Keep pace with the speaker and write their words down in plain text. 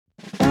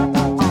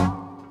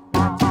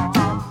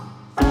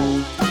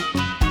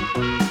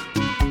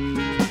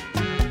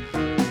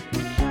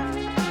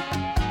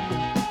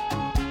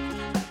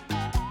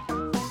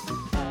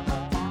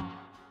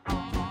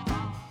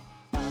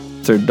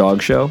sponsored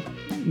dog show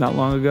not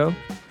long ago,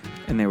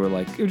 and they were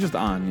like, it was just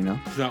on, you know.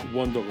 It's not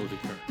one dog was a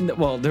cur.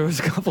 Well, there was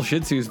a couple Shih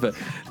Tzus, but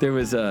there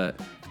was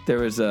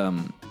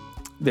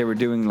they were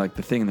doing like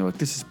the thing, and they were like,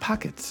 this is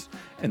Pockets,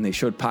 and they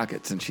showed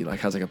Pockets, and she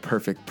like has like a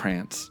perfect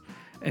prance,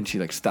 and she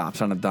like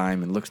stops on a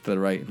dime and looks to the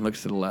right and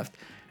looks to the left,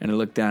 and I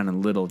looked down,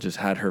 and Little just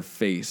had her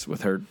face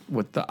with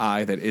the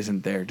eye that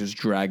isn't there, just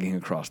dragging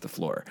across the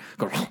floor.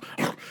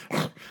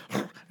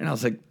 And I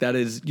was like,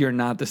 you're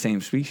not the same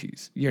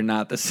species. You're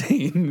not the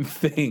same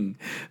thing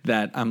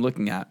that I'm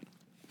looking at.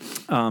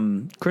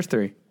 Chris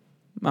 3,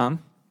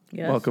 Mom,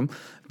 Yes. welcome.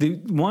 The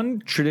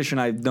one tradition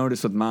I've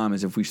noticed with Mom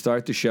is if we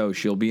start the show,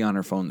 she'll be on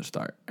her phone to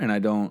start. And I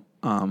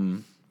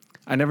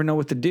never know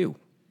what to do,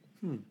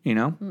 you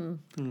know?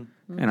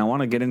 And I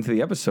want to get into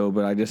the episode,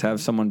 but I just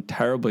have someone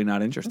terribly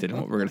not interested in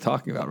what we're going to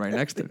talk about right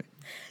next to me.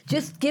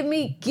 Just give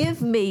me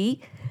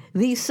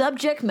the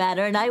subject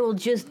matter, and I will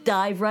just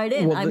dive right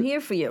in. Well, I'm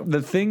here for you.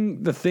 The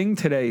thing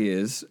today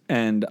is,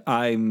 and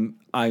I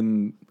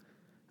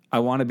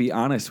want to be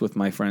honest with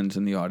my friends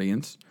in the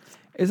audience,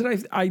 is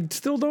that I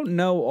still don't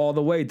know all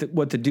the way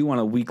what to do on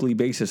a weekly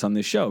basis on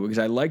this show, because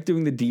I like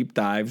doing the deep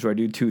dives where I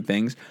do two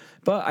things,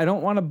 but I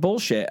don't want to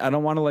bullshit. I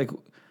don't want to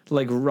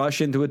like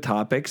rush into a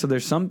topic. So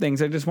there's some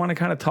things I just want to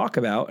kind of talk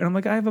about, and I'm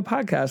like, I have a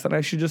podcast and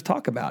I should just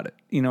talk about it.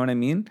 You know what I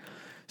mean?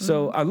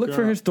 So I look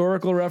for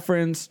historical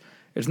reference.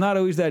 It's not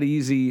always that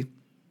easy.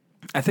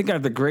 I think I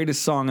have the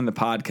greatest song in the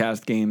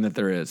podcast game that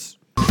there is.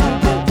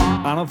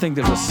 I don't think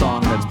there's a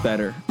song that's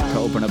better to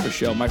open up a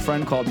show. My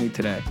friend called me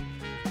today,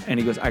 and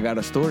he goes, I got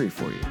a story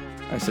for you.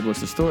 I said,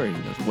 what's the story?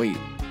 He goes, wait.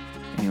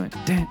 And he went,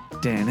 dan,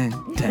 dan, dan,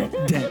 dan,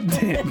 dan,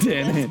 dan,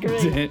 dan,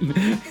 dan.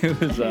 It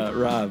was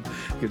Rob.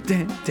 He goes,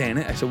 dan, dan.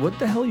 I said, what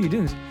the hell are you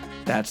doing?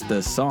 That's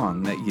the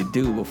song that you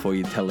do before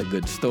you tell a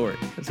good story.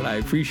 I said, I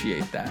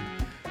appreciate that.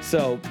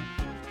 So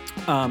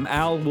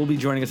Al will be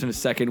joining us in a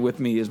second. With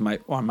me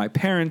are my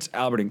parents,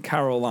 Albert and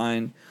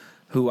Caroline,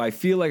 who I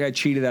feel like I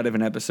cheated out of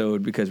an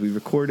episode because we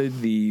recorded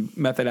the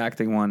method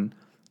acting one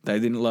that I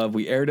didn't love.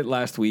 We aired it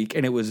last week,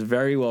 and it was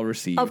very well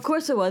received. Of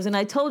course it was, and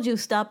I told you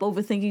stop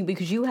overthinking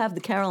because you have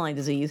the Caroline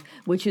disease,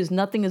 which is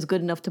nothing is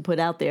good enough to put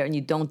out there, and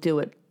you don't do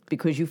it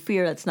because you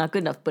fear that's not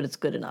good enough, but it's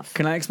good enough.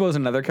 Can I expose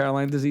another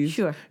Caroline disease?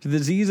 Sure. The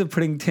disease of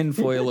putting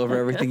tinfoil over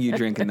everything you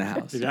drink in the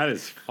house. Dude, that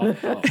is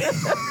fucked up.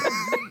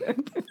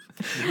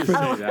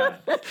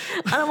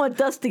 I don't want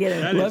dust to get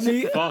in. That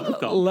is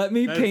fucked up. Let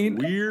me That paint.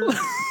 is weird.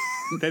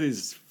 That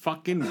is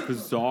fucking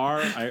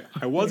bizarre. I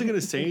wasn't going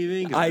to say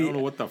anything because I don't know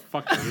what the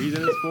fuck the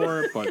reason is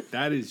for it, but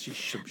that is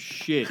just some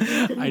shit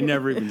I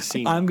never even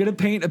seen. I'm going to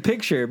paint a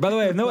picture. By the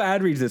way, I have no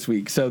ad reads this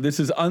week, so this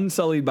is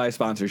unsullied by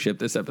sponsorship,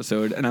 this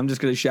episode, and I'm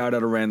just going to shout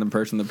out a random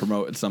person to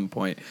promote at some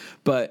point.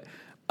 But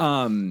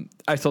I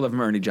stole that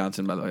from Ernie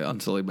Johnson, by the way,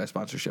 unsullied by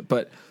sponsorship.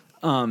 But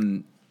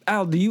Al,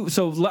 I want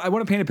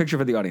to paint a picture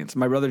for the audience.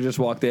 My brother just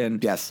walked in.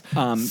 Yes.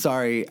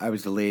 Sorry, I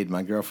was delayed.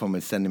 My girlfriend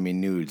was sending me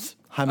nudes.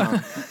 Hi,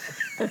 Mom.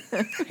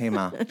 Hey,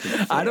 Mom.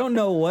 I don't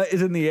know what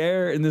is in the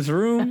air in this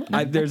room.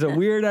 There's a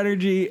weird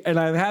energy, and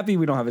I'm happy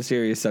we don't have a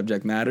serious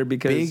subject matter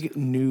because... Big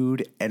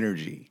nude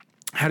energy.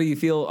 How do you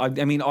feel? I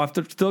mean,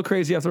 still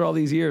crazy after all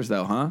these years,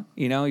 though, huh?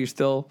 You know, you're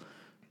still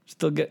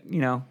get,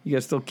 you know, you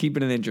guys still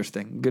keeping it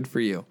interesting. Good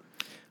for you.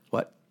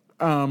 What?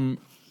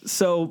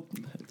 So,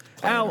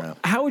 Al,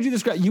 how would you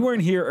describe... You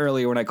weren't here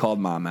earlier when I called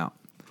Mom out.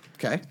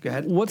 Okay, go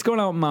ahead. What's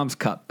going on with Mom's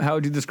cup? How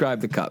would you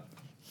describe the cup?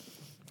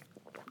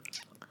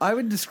 I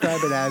would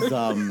describe it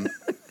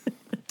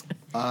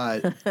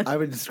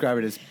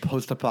as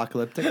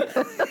post-apocalyptic.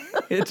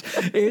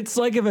 It's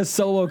like if a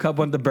Solo cup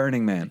went to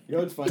Burning Man. You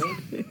know what's funny?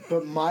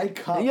 But my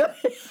cup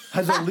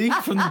has a leak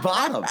from the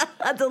bottom.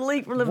 That's a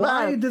leak from the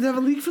Why bottom. does it have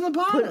a leak from the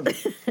bottom?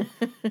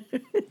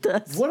 It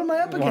does. What am I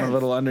up against? Want a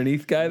little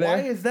underneath guy there?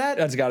 Why is that?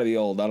 That's got to be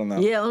old. I don't know.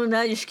 Yeah, well,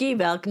 now your ski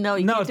bag. No,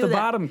 you can't it's do the that.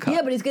 bottom cup.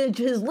 Yeah, but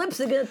his lips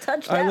are gonna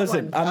touch All right, that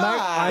listen. one.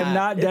 I'm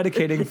not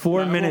dedicating 4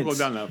 I won't minutes. go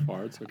down that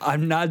far. It's okay.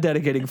 I'm not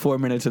dedicating 4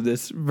 minutes of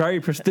this very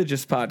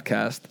prestigious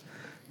podcast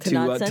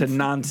to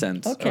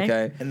nonsense.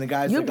 Okay. And the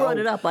guys You like, brought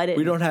it up, I didn't.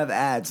 We don't have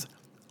ads.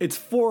 It's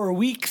 4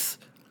 weeks.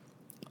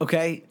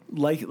 Okay?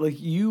 Like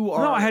you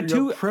are No, I had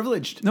you're two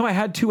privileged. No, I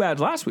had 2 ads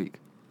last week.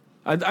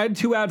 I had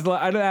 2 ads.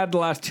 I had an ad the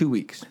last 2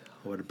 weeks.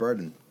 What a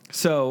burden.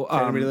 So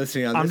anybody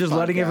listening on I'm this just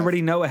letting podcast-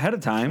 everybody know ahead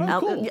of time.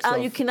 Al, cool. Al, So-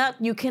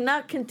 you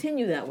cannot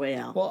continue that way,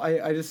 Al. Well,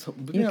 I just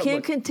You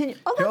can't continue.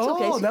 Oh, that's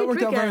okay. So that you worked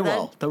drink out very of that.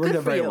 well. That worked Good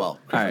out for very you. well.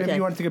 All right. If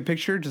you want to take a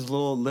picture, just a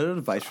little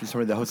advice from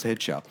somebody that hosts a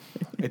hit show.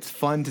 It's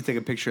fun to take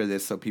a picture of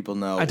this so people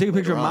know. I take a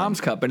picture of later on.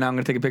 Mom's cup, and now I'm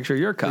going to take a picture of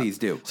your cup. Please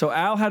do. So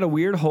Al had a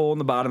weird hole in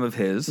the bottom of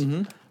his.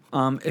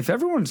 If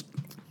everyone's,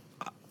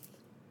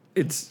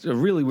 it's a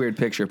really weird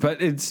picture,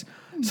 but it's.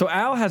 So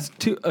Al has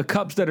 2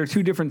 cups that are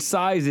 2 different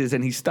sizes,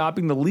 and he's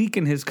stopping the leak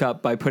in his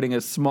cup by putting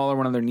a smaller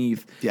one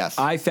underneath. Yes.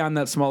 I found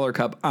that smaller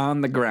cup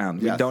on the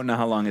ground. We Yes. don't know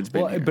how long it's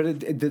been here.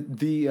 But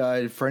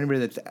for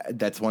anybody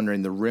that's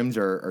wondering, the rims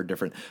are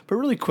different. But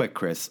really quick,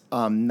 Chris,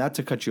 not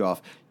to cut you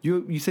off,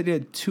 You said you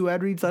had 2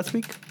 ad reads last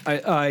week?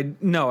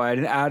 No, I had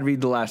an ad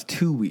read the last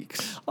 2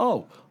 weeks.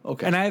 Oh,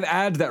 okay. And I have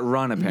ads that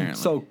run, apparently.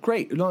 So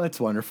great. No, that's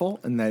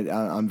wonderful. And that,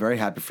 I'm very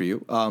happy for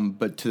you.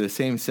 But to the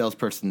same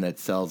salesperson that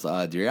sells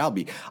Dear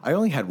Albie, I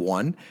only had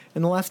 1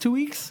 in the last 2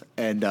 weeks.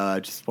 And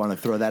just want to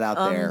throw that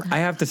out there. I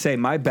have to say,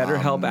 my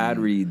BetterHelp ad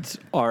reads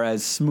are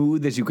as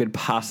smooth as you could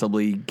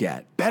possibly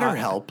get.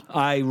 BetterHelp?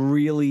 I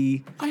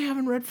really... I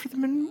haven't read for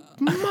them in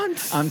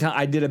months.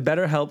 I did a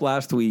BetterHelp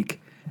last week,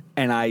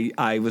 and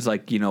I was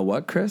like, you know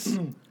what, Chris?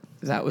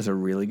 That was a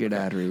really good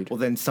ad read. Well,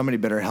 then somebody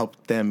better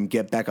help them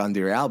get back on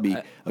Dear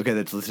Albie. Okay,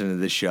 that's listening to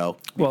this show.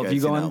 Well, if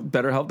you because, go on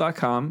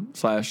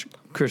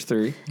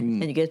BetterHelp.com/Chris3,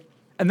 And you get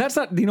and that's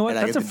not, you know what? And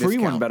I That's a get the free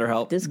one, discount.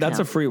 BetterHelp. Discount. That's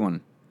a free one.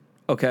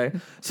 Okay.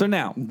 So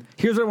now,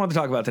 here's what I want to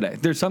talk about today.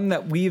 There's something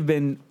that we've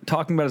been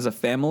talking about as a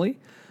family.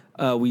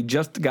 We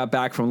just got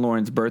back from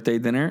Lauren's birthday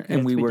dinner, and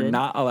Yes, we we were did.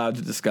 not allowed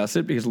to discuss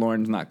it because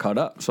Lauren's not caught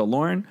up. So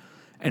Lauren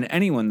and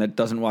anyone that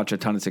doesn't watch a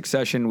ton of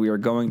Succession, we are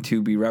going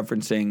to be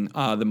referencing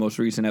the most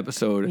recent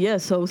episode. Yeah,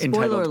 so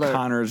spoiler entitled alert.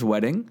 Connor's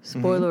Wedding.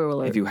 spoiler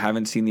alert. If you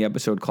haven't seen the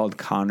episode called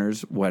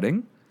Connor's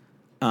Wedding,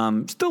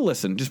 still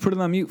listen. Just put it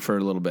on mute for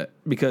a little bit,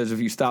 because if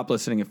you stop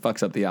listening, it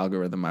fucks up the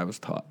algorithm, I was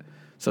taught.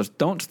 So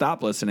don't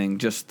stop listening.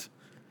 Just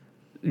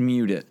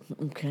mute it.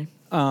 Okay.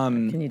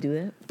 Can you do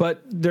that?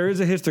 But there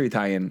is a history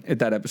tie-in at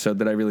that episode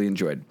that I really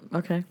enjoyed.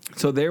 Okay.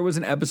 So there was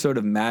an episode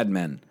of Mad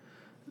Men.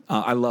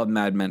 I love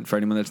Mad Men. For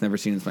anyone that's never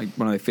seen it, it's like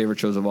one of my favorite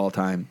shows of all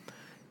time.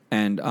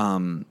 And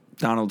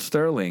Donald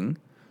Sterling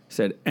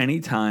said,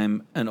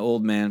 anytime an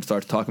old man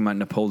starts talking about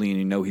Napoleon,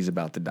 you know he's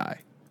about to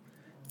die.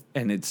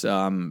 And it was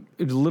a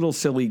little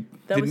silly.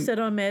 That was Didn't- said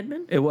on Mad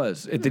Men? It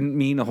was. It didn't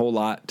mean a whole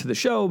lot to the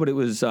show, but it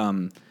was.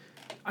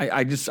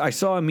 I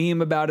saw a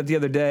meme about it the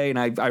other day, and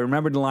I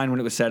remembered the line when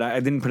it was said. I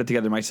didn't put it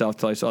together myself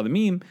till I saw the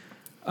meme.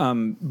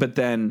 But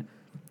then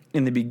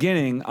in the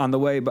beginning, on the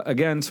way, but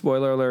again,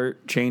 spoiler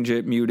alert, change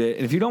it, mute it.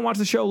 And if you don't watch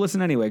the show, listen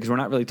anyway, because we're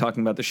not really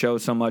talking about the show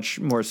so much,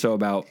 more so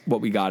about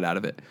what we got out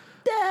of it.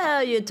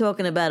 Yeah, you're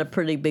talking about a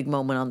pretty big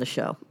moment on the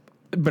show.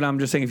 But I'm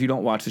just saying, if you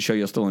don't watch the show,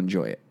 you'll still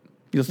enjoy it.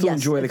 You'll still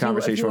enjoy the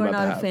conversation If you we're are about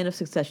to not have. a fan of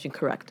Succession,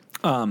 correct.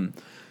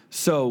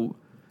 So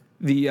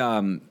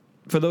the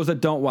for those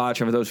that don't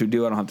watch, and for those who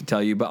do, I don't have to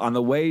tell you, but on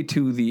the way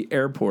to the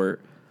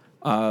airport,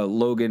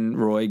 Logan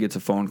Roy gets a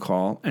phone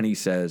call, and he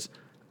says,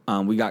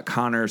 we got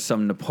Connor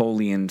some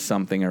Napoleon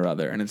something or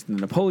other. And it's the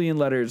Napoleon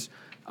letters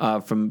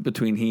from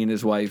between he and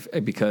his wife,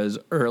 because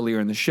earlier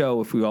in the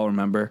show, if we all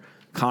remember,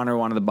 Connor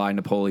wanted to buy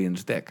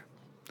Napoleon's dick.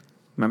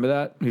 Remember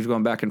that? He was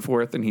going back and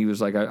forth, and he was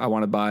like,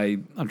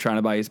 I'm trying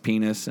to buy his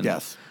penis. And,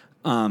 Yes.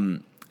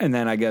 And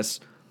then I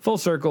guess full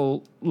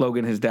circle,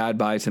 Logan, his dad,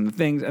 buys him the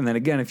things. And then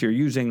again, if you're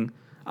using,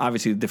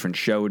 obviously, a different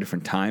show, a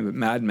different time, but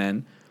Mad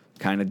Men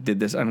kind of did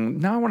this.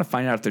 Now I want to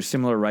find out if there's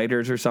similar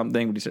writers or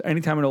something. But he said,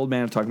 anytime an old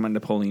man is talking about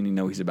Napoleon, you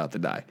know he's about to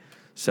die.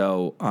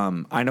 So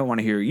I don't want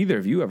to hear either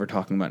of you ever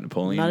talking about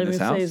Napoleon Not in even this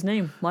going to house. say his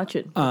name. Watch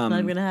it. It's not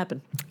even going to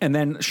happen. And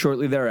then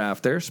shortly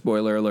thereafter,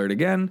 spoiler alert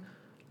again,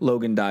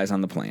 Logan dies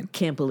on the plane.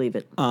 Can't believe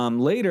it.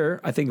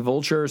 Later, I think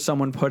Vulture or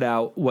someone put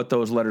out what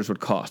those letters would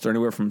cost. They're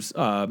anywhere from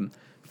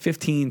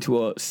 $15,000 to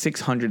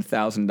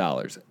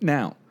 $600,000.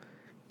 Now,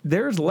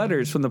 there's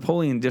letters from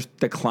Napoleon just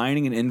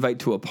declining an invite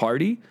to a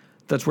party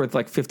that's worth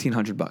like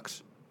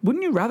 $1,500.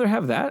 Wouldn't you rather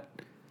have that?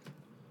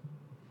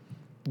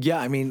 Yeah,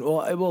 I mean,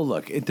 well,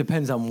 look, it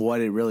depends on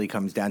what it really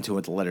comes down to,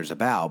 what the letter's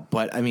about.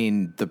 But, I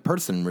mean, the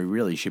person we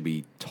really should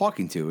be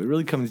talking to, it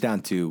really comes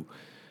down to,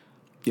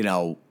 you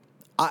know,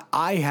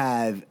 I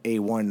have a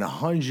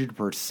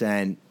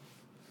 100%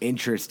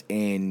 interest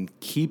in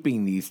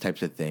keeping these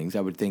types of things.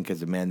 I would think,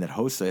 as a man that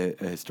hosts a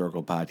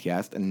historical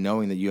podcast, and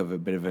knowing that you have a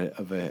bit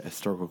of a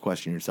historical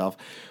question yourself,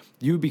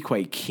 you would be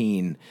quite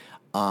keen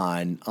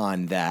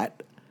on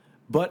that.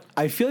 But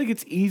I feel like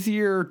it's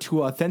easier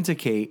to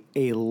authenticate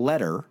a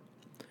letter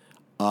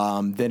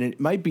than it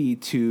might be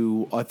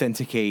to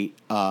authenticate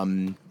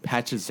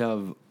patches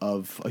of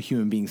a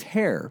human being's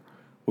hair,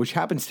 which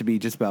happens to be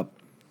just about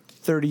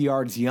 30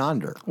 yards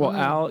yonder. Well,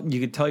 Al, you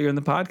could tell you're in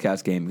the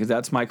podcast game, because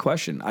that's my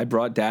question. I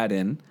brought Dad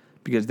in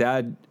because,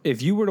 Dad,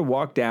 if you were to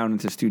walk down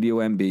into Studio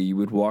MB, you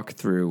would walk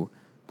through.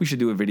 We should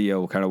do a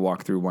video kind of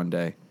walk through one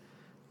day.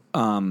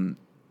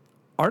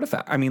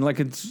 Artifact. I mean, like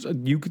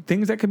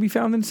things that could be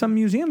found in some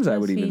museums. I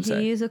would even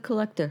say. He is a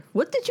collector.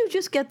 What did you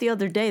just get the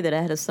other day that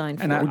I had to sign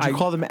for? And Would you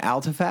call them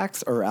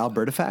Altifacts or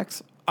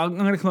Albertifacts? I'm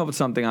going to come up with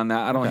something on that.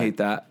 I don't hate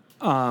that.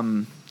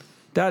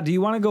 Dad, do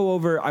you want to go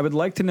over? I would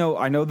like to know.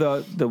 I know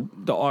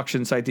the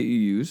auction site that you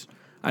use.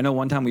 I know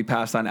one time we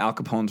passed on Al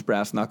Capone's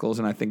brass knuckles,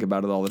 and I think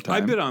about it all the time.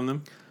 I bid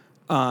on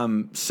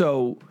them.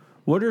 So,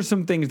 what are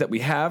some things that we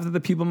have that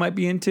the people might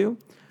be into?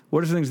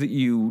 What are some things that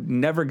you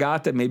never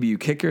got that maybe you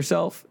kick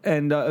yourself?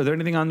 And are there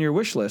anything on your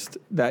wish list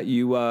that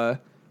you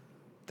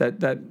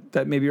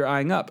that maybe you're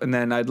eyeing up? And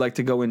then I'd like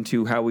to go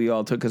into how we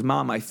all took. Because,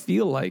 Mom, I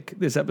feel like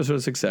this episode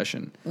of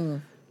Succession,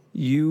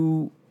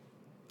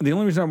 the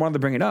only reason I wanted to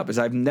bring it up is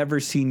I've never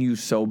seen you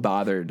so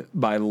bothered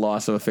by the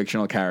loss of a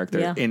fictional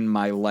character in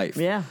my life.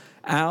 Yeah.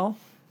 Al,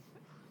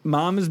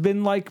 Mom has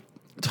been like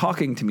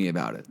talking to me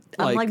about it.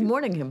 I'm like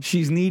mourning him.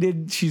 She's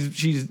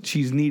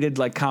needed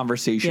like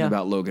conversation Yeah.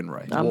 about Logan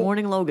Roy. I'm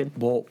mourning Logan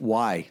Well,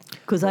 why?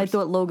 because I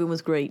thought Logan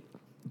was great.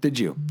 Did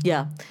you?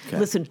 Yeah. Okay.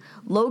 Listen,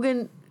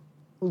 Logan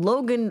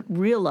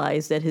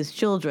realized that his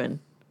children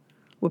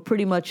were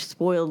pretty much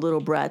spoiled little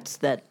brats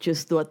that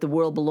just thought the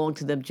world belonged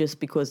to them just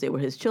because they were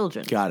his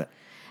children. Got it.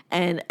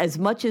 And as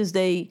much as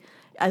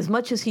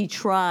he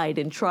tried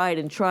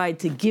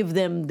to give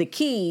them the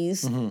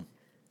keys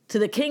to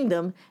the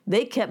kingdom,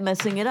 they kept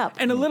messing it up.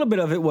 And a little bit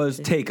of it was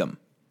take him.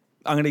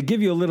 I'm going to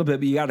give you a little bit,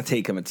 but you got to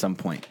take him at some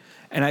point.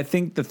 And I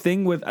think the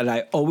thing and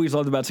I always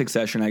loved about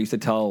Succession, I used to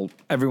tell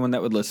everyone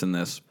that would listen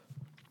this,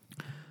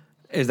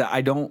 is that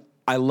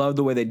I love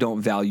the way they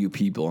don't value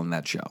people in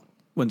that show.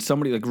 When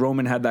somebody like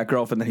Roman had that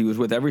girlfriend that he was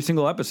with every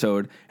single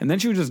episode, and then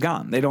she was just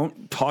gone. They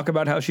don't talk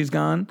about how she's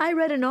gone. I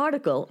read an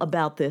article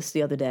about this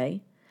the other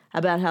day,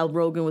 about how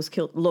Logan was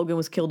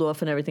killed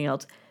off and everything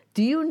else.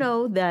 Do you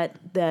know that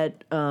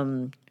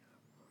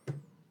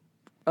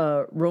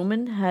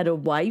Roman had a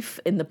wife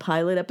in the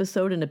pilot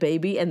episode and a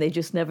baby, and they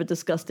just never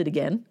discussed it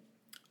again?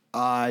 Yes.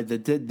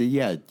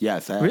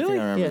 I Really? think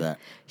I remember that.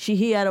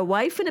 He had a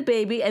wife and a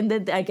baby, and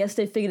then I guess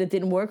they figured it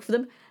didn't work for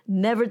them.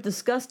 Never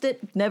discussed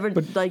it. Never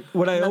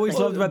What I always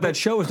loved about that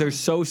show is they're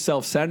so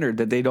self-centered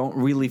that they don't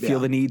really feel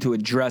the need to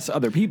address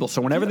other people.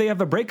 So whenever they have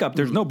a breakup,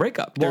 there's no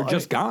breakup. They're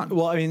just gone.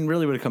 Well, I mean,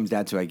 really, what it comes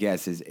down to, I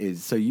guess,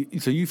 is so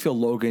you feel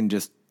Logan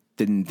just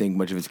didn't think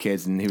much of his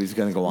kids, and he was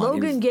going to go on.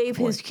 Logan gave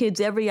his kids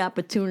every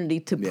opportunity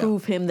to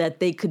prove him that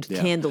they could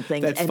handle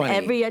things, That's and funny.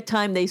 every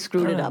time they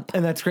screwed it up.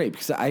 And that's great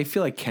because I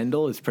feel like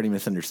Kendall is pretty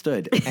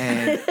misunderstood.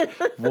 And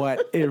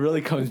what it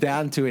really comes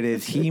down to it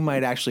is he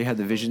might actually have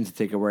the vision to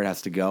take it where it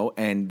has to go,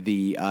 and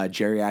the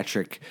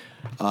geriatric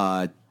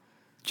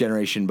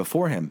generation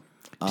before him.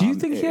 Do you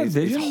think he had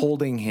vision? Is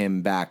holding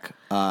him back.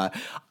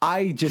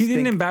 I just He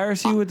didn't think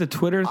embarrass you with the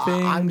Twitter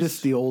thing. I'm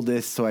just the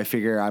oldest, so I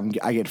figure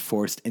I get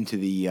forced into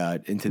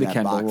that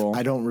Kendall box. role.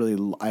 I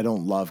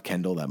don't love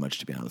Kendall that much,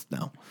 to be honest.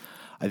 No,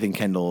 I think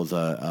Kendall is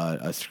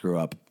a screw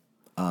up.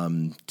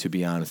 To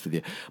be honest with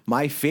you,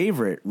 my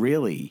favorite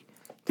really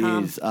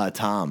is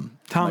Tom.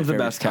 Tom's My the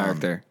best favorite's Tom.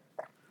 character.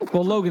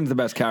 Well, Logan's the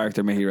best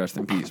character. May he rest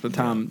in peace. But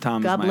Tom.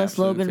 God bless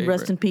Logan.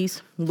 Rest in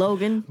peace,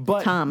 Logan.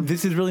 But Tom.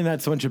 this is really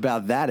not so much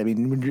about that. I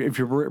mean, if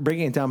you're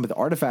breaking it down with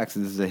artifacts,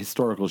 this is a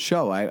historical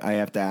show. I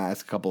have to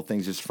ask a couple of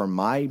things just from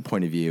my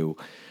point of view.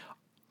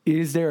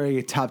 Is there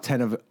a top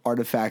 10 of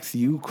artifacts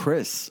you,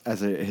 Chris,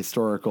 as a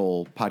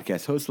historical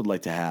podcast host, would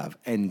like to have?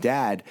 And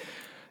Dad,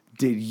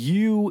 did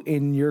you,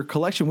 in your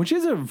collection, which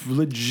is a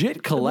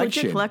legit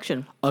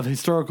collection of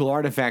historical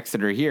artifacts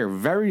that are here,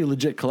 very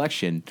legit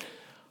collection,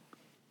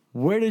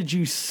 where did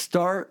you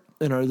start,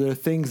 and are there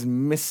things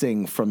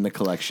missing from the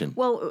collection?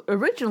 Well,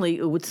 originally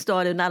it would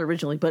start, not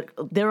originally, but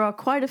there are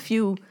quite a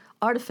few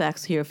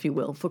artifacts here, if you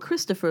will, for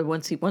Christopher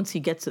once he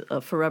gets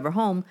a forever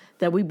home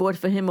that we bought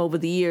for him over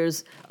the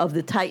years of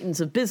the Titans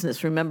of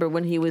business. Remember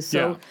when he was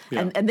so,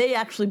 Yeah. and they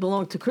actually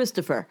belong to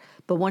Christopher.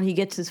 But when he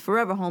gets his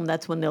forever home,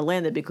 that's when they'll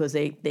land it because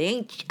they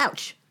ain't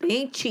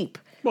cheap.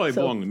 Well, they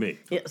So- belong to me.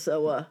 Yeah,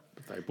 so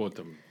I bought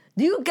them.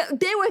 they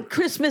were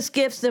Christmas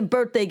gifts and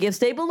birthday gifts.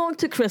 They belong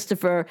to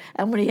Christopher,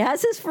 and when he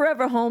has his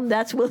forever home,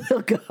 that's where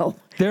they'll go.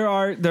 There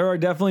are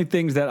definitely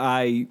things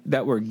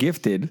that were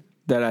gifted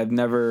that I've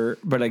never.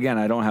 But again,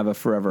 I don't have a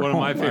forever One home.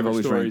 of my I've favorite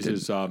always stories rented.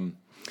 is,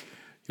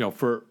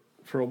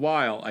 for a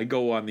while, I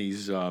go on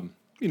these,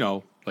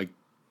 like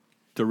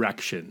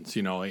directions,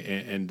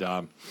 and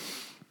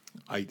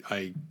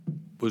I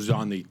was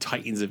on the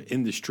Titans of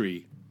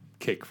Industry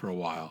kick for a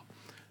while.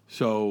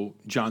 So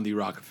John D.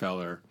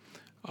 Rockefeller,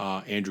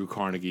 Andrew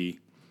Carnegie,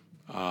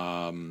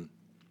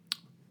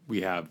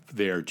 we have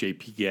there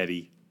J.P.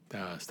 Getty,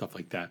 stuff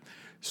like that.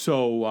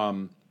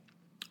 So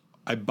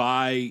I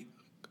buy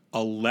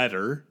a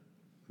letter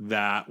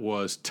that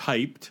was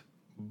typed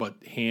but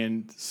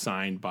hand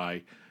signed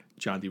by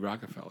John D.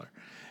 Rockefeller,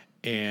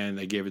 and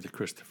I gave it to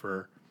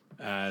Christopher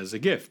as a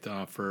gift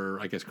for,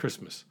 I guess,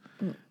 Christmas.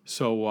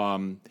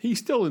 So he's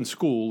still in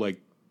school, like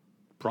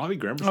probably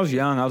grammar school. I was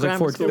young. I was like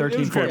Grammar school. 13, It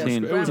was grammar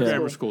 14. school. It was Yeah.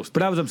 grammar school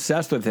But I was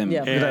obsessed with him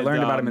Yeah. because I And,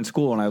 learned about him in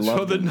school and I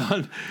loved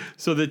him.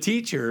 So the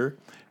teacher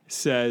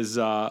says,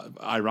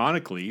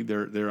 ironically,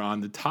 they're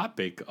on the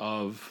topic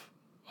of,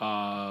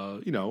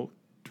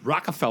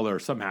 Rockefeller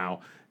somehow.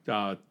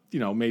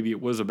 Maybe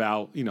it was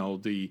about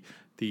the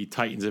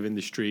Titans of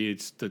industry.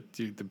 It's the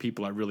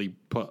people that really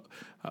put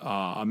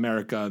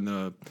America in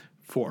the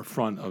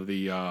forefront of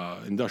the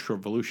Industrial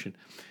Revolution,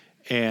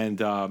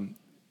 and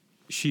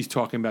she's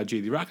talking about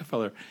J.D.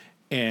 Rockefeller,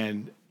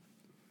 and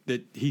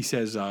that he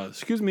says,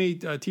 "Excuse me,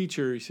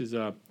 teacher." He says,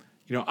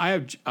 I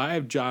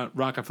have John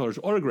Rockefeller's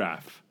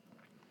autograph,"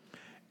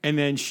 and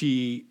then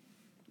she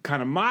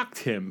kind of mocked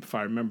him, if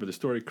I remember the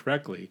story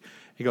correctly.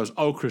 He goes,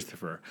 "Oh,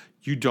 Christopher,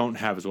 you don't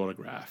have his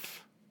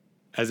autograph,"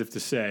 as if to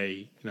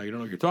say, you don't know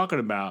what you're talking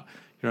about.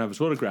 You don't have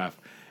his autograph.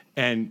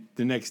 And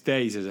the next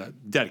day he says,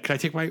 "Dad, can I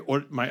take my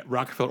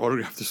Rockefeller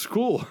autograph to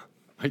school?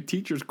 My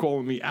teacher's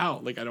calling me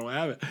out like I don't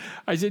have it."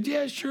 I said,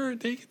 "Yeah, sure,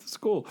 take it to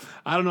school."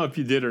 I don't know if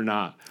you did or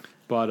not,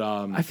 But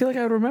I feel like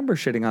I would remember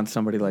shitting on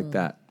somebody like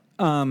that.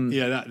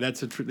 yeah,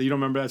 that's you don't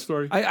remember that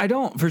story? I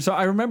don't.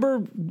 I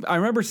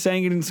remember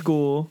saying it in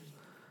school.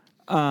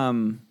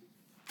 I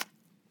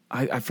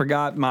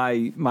forgot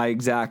my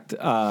exact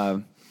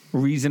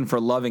reason for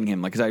loving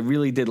him, because I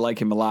really did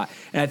like him a lot,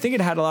 and I think it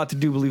had a lot to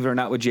do, believe it or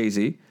not, with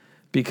Jay-Z,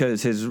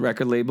 because his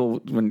record label,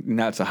 when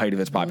that's the height of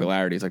its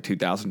popularity, it's like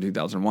 2000,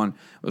 2001,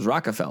 was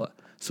Rockefeller.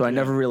 So I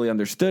never really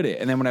understood it,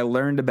 and then when I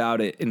learned about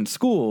it in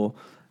school,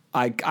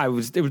 it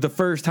was the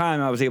first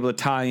time I was able to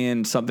tie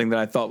in something that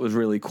I thought was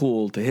really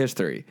cool to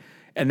history.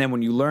 And then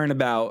when you learn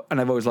about, and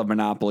I've always loved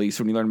Monopoly,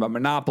 so when you learn about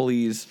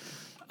monopolies,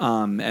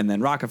 and then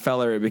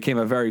Rockefeller, it became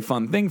a very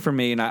fun thing for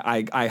me, and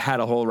I had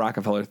a whole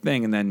Rockefeller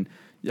thing, and then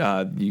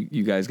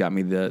you guys got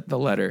me the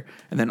letter,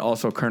 and then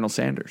also Colonel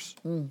Sanders.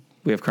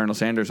 We have Colonel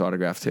Sanders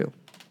autograph too.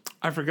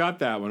 I forgot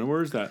that one.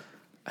 Where is that?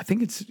 I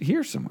think it's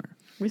here somewhere.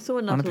 We saw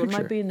On a enough. It picture.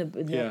 might be in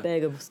that Yeah.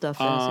 bag of stuff.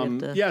 There, so you have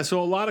to- Yeah,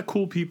 so a lot of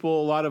cool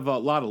people, a lot of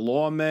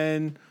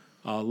lawmen,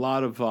 a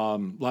lot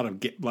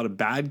of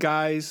bad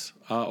guys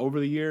over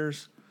the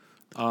years.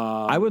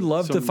 I would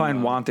love to some,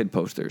 find wanted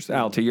posters.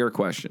 Al, to your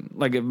question,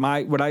 like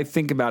what I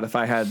think about if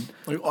I had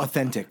Like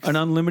authentic. an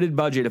unlimited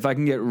budget, if I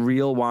can get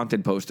real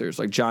wanted posters,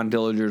 like John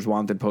Dillinger's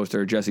wanted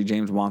poster, Jesse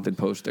James wanted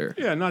poster.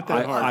 Yeah, not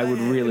that hard. I would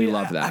really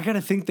love that. I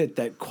gotta think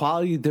that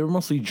quality, they're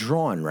mostly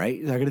drawn,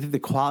 right? I gotta think the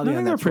quality I on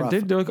think they're that's rough.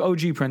 printed. They're like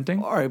OG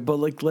printing. All right, but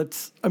look,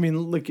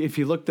 if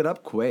you looked it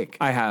up quick,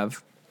 I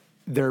have.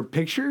 they're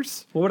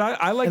pictures Well, what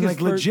I like and is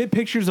like legit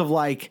pictures of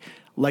like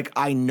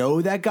I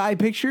know that guy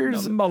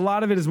pictures. A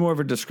lot of it is more of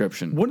a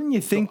description. Wouldn't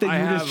you think that I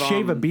you just have,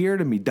 shave a beard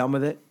and be done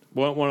with it?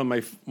 One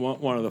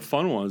of the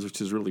fun ones,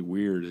 which is really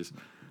weird, is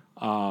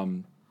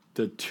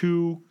the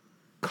two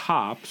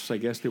cops. I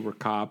guess they were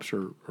cops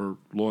or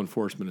law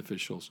enforcement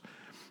officials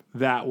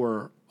that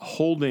were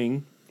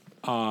holding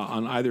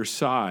on either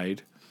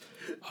side.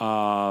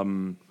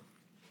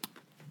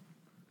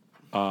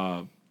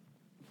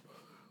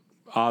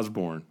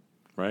 Osborne,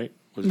 right?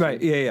 Was his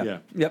Right. name? Yeah.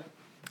 Yep.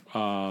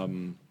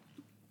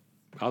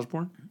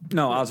 Osborne.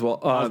 No, Oswald.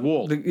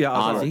 Oswald.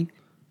 Oswald. Ozzy?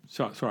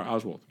 Sorry,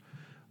 Oswald.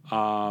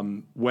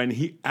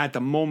 When at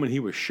the moment he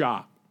was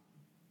shot,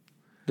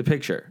 The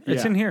picture.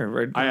 It's Yeah. in here,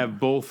 right? I have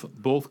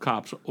both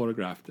cops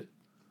autographed it.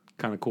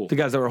 Kind of cool. the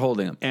guys that were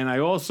holding him. And I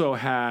also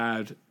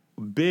had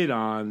bid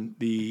on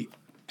the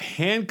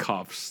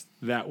handcuffs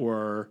that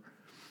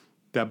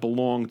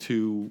belonged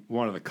to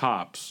one of the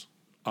cops.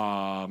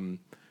 I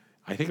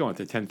think I went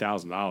to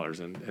 $10,000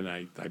 and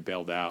I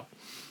bailed out.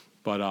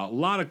 But a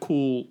lot of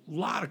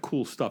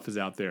cool stuff is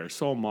out there.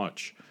 So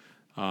much.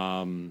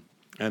 And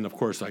of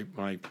course, when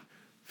I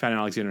found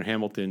Alexander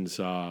Hamilton's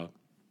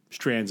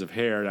strands of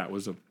hair, that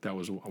was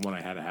one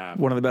I had to have.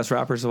 One of the best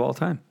rappers of all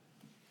time.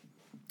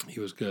 He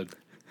was good.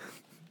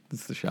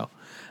 It's the show.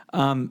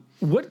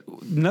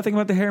 Nothing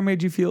about the hair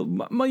made you feel.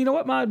 Well, you know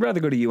what, Ma? I'd rather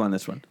go to you on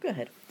this one. Go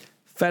ahead.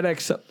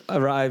 FedEx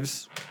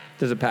arrives.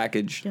 There's a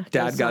package. Yeah, gotta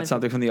Dad got sign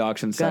something from the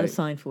auction Got to site.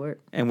 sign for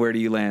it. And where do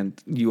you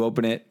land? You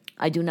open it.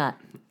 I do not.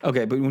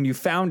 Okay, but when you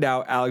found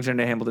out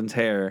Alexander Hamilton's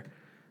hair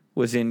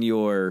was in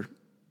your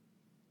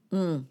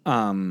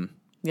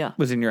Yeah.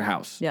 was in your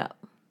house, Yeah.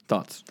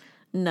 thoughts?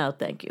 No,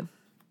 thank you.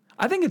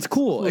 I think it's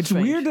cool. It's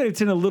strange. weird that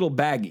it's in a little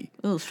baggie.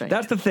 A little strange.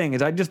 That's the thing,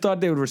 is I just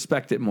thought they would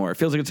respect it more. It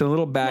feels like it's in a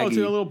little baggie. Oh, it's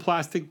in a little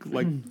plastic,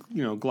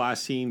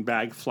 glassine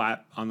bag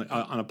flat on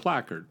a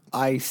placard.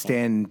 I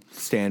stand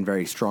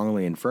very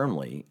strongly and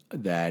firmly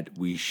that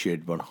we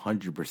should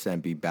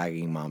 100% be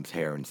bagging mom's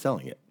hair and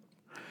selling it.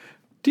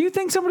 Do you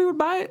think somebody would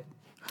buy it?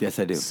 Yes,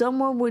 I do.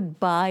 Someone would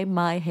buy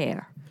my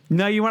hair.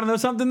 No, you want to know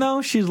something,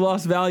 though? She's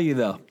lost value,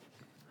 though.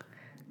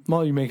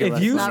 Well, you make it If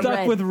less you money. Not stuck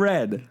red. with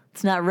red,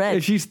 It's not red.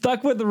 if she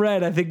stuck with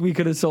red, I think we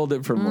could have sold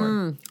it for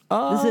more.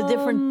 This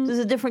is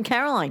a different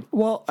Caroline.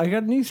 Well, I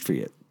got news for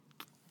you.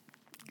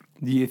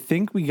 Do you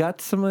think we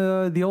got some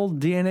of the old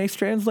DNA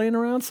strands laying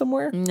around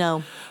somewhere?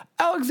 No.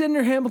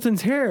 Alexander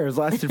Hamilton's hair has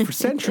lasted for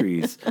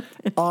centuries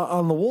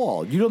on the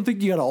wall. You don't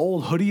think you got an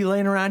old hoodie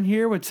laying around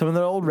here with some of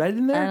the old red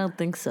in I there? don't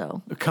think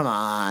so. Come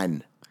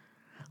on.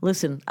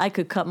 Listen, I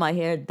could cut my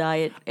hair, dye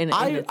it, and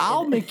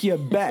I'll make you a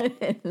bet.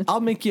 I'll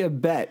make you a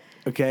bet,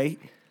 okay?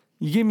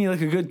 You give me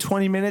like a good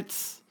 20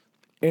 minutes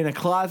in a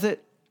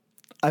closet,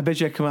 I bet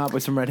you I come out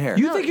with some red hair.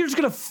 You think you're just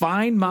going to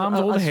find mom's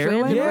old hair?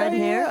 strand of laying red around?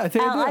 hair. I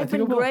think I do. I I've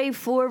think I been will. gray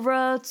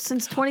for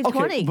since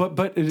 2020. Okay,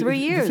 but 3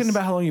 years. Think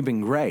about how long you've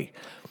been gray.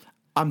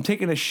 I'm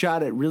taking a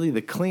shot at really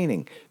the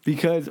cleaning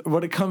because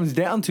what it comes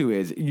down to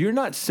is you're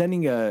not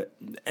sending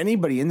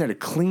anybody in there to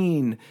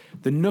clean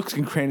the nooks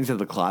and crannies of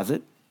the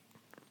closet.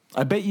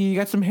 I bet you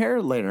got some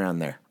hair laying around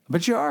there. I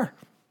bet you are.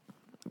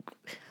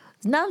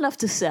 It's not enough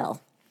to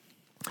sell.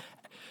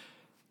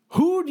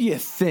 Who do you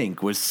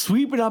think was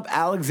sweeping up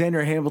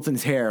Alexander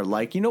Hamilton's hair?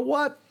 Like, you know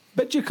what?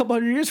 Bet you a couple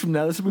hundred years from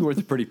now, this will be worth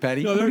a pretty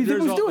penny. No, Who do you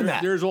think was doing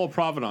that? There's all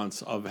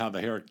provenance of how the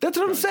hair. That's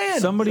what I'm saying.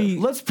 Somebody-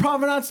 let's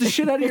provenance the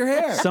shit out of your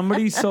hair.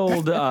 Somebody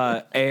sold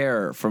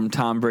air from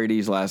Tom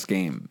Brady's last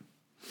game.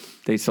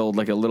 They sold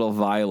like a little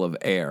vial of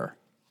air.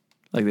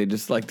 Like they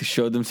just like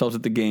showed themselves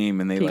at the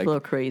game and they People are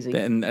crazy.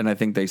 And I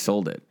think they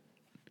sold it.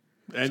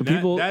 And So that,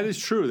 people- that is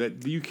true.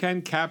 That you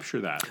can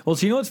capture that. Well,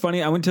 so you know what's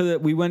funny?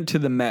 We went to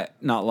the Met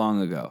not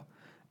long ago,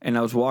 and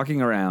I was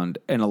walking around,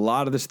 and a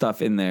lot of the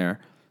stuff in there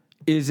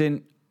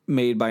isn't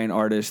made by an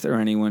artist or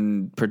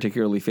anyone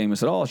particularly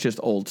famous at all. It's just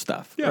old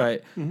stuff, Yeah.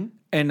 right?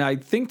 And I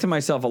think to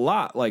myself a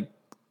lot, like,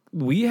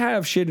 we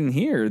have shit in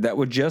here that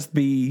would just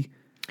be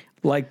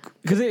like,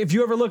 because if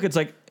you ever look, it's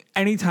like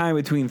any time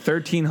between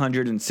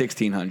 1300 and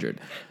 1600.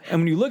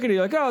 And when you look at it,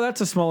 you're like, oh, that's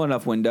a small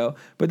enough window.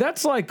 But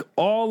that's like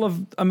all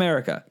of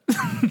America.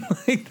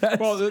 Like that's,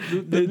 Well,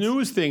 the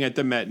newest thing at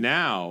the Met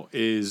now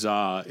is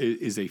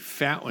a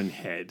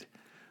fountainhead,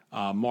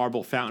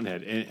 marble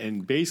fountainhead,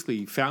 and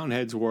basically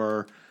fountainheads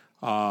were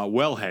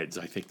wellheads.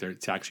 I think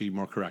it's actually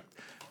more correct.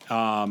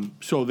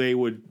 So they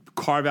would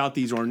carve out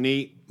these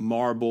ornate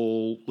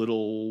marble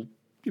little,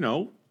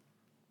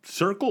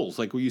 circles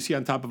like what you see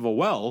on top of a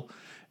well.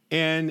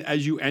 And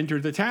as you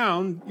entered the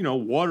town,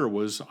 water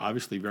was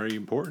obviously very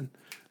important.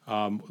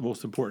 The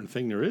most important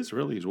thing there is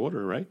really is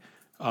water, right?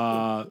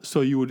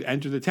 So you would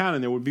enter the town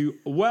and there would be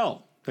a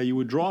well that you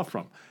would draw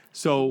from.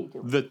 So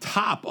the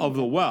top of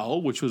the well,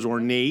 which was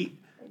ornate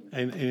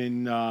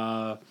and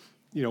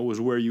was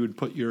where you would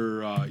put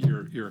your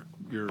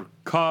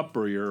cup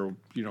or your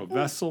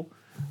vessel,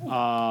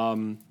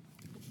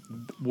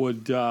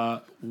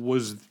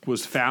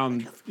 was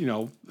found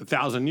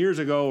 1,000 years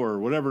ago or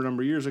whatever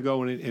number of years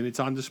ago, and it's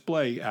on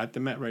display at the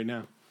Met right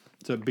now.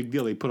 It's a big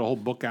deal. They put a whole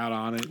book out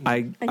on it.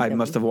 I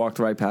must have walked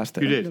right past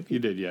it. You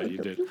did, yeah, you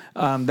did.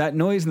 That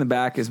noise in the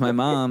back is my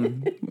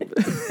mom,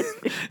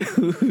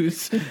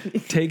 who's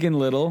taking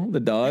Little, the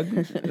dog,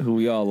 who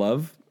we all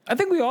love. I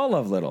think we all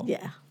love Little.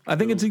 Yeah. I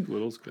think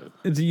Little's good.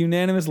 it's a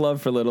unanimous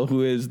love for Little,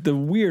 who is the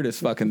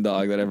weirdest fucking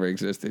dog that ever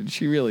existed.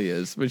 She really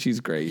is, but she's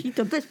great. He's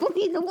the best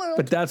puppy in the world.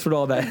 But that's what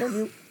all that. I love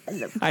you.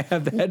 I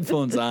have the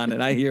headphones on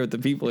and I hear what the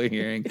people are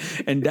hearing.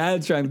 And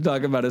Dad's trying to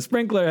talk about a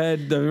sprinkler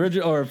head, the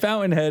original or a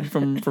fountain head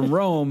from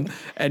Rome,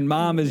 and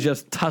Mom is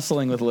just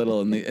tussling with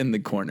Little in the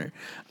corner.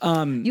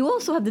 You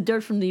also have the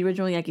dirt from the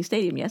original Yankee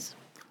Stadium, yes?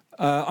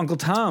 Uncle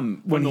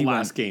Tom From the he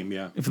last went, game,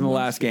 yeah. from the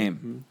last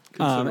game,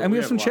 and we we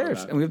have have some a lot of chairs,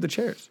 that. and we have the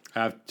chairs.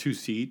 I have 2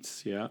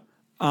 seats, yeah.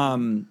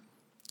 I'm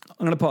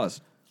gonna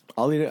pause.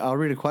 I'll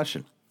read a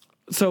question.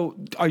 So,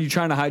 are you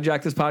trying to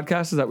hijack this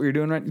podcast? Is that what you're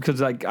doing, right?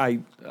 Because like I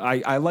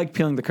like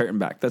peeling the curtain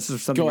back. This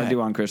is something Go I ahead.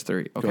 do on Chris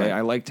 3. Okay, ahead.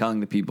 I like telling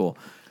the people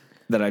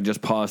that I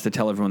just paused to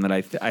tell everyone that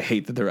I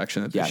hate the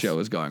direction that the Yes. show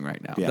is going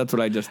right now. Yeah. That's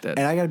what I just did.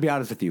 And I got to be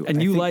honest with you. And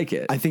I you think- like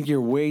it. I think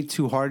you're way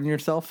too hard on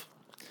yourself.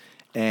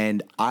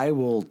 And I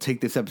will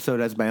take this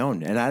episode as my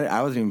own. And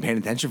I wasn't even paying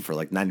attention for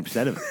like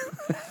 90% of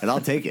it. And I'll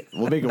take it.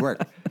 We'll make it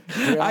work.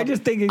 I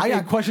just think I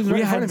got questions right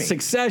We in front had of me.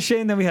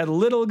 Succession, then we had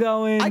Little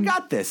going. I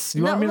got this.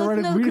 You No, want me to look,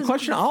 no, read a 'cause-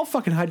 question? I'll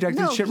fucking hijack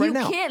No, this shit right you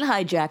now. can't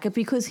hijack it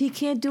because he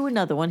can't do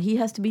another one. He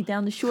has to be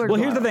down the shore. Well,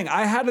 here's the tomorrow. thing.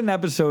 I had an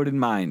episode in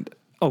mind.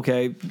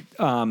 Okay, I did,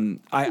 and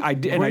Where I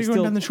are you still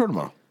going down the shore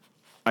tomorrow?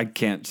 I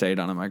can't say it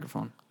on a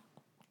microphone.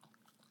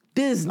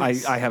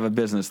 Business. I have a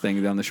business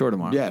thing down the shore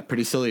tomorrow. Yeah,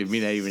 pretty silly of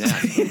me to even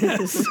ask.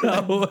 Here's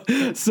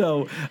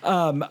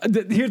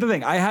the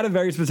thing. I had a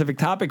very specific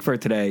topic for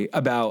today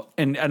about,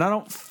 and I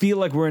don't feel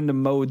like we're in the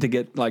mode to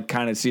get like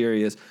kind of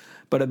serious,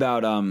 but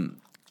about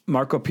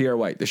Marco Pierre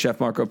White, the chef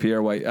Marco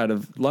Pierre White out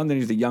of London.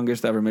 He's the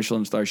youngest ever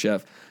Michelin star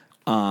chef,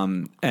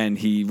 and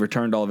he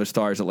returned all of his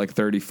stars at like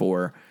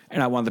 34.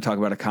 And I wanted to talk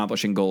about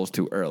accomplishing goals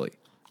too early.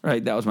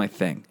 Right, that was my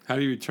thing. How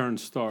do you return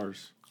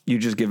stars? You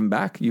just give them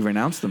back. You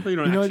renounce them. Well, you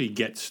don't know actually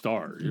get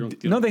stars. You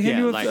don't, No, they hand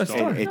Yeah, you a, like, a star.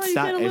 No, it's you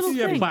not. get a It's, little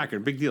Yeah, thing.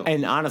 placard, big deal.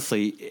 and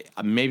honestly,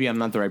 maybe I'm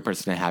not the right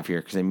person to have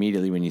here because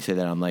immediately when you say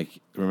that, I'm like,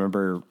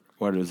 remember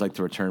what it was like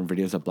to return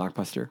videos at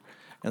Blockbuster?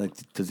 And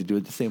like, does he do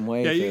it the same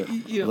way? Yeah, Is there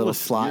you a little look,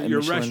 slot in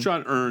Your Michelin?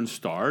 restaurant earns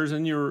stars,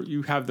 and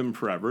you have them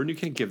forever, and you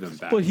can't give them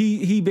back. Well,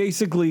 he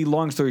basically,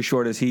 long story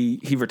short, is he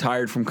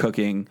retired from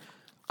cooking.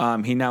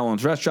 He now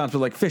owns restaurants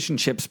with like fish and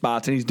chip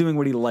spots, and he's doing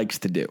what he likes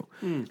to do.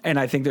 And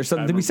I think there's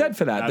something to be said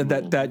for that.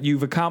 Admirable. That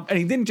you've accomplished. And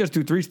he didn't just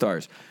do 3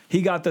 stars.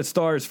 He got the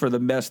stars for the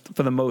most.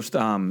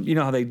 You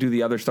know how they do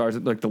the other stars,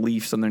 like the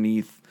leaves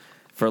underneath,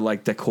 for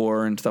like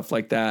decor and stuff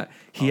like that.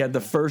 He had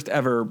the first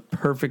ever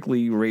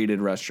perfectly rated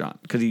restaurant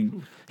because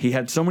he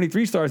had so many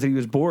 3 stars that he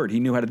was bored.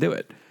 He knew how to do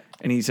it,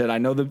 and he said, "I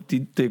know the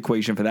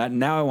equation for that. And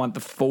now I want the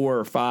 4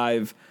 or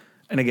 5."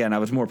 And again, I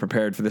was more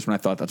prepared for this when I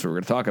thought that's what we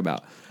were going to talk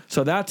about.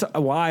 So that's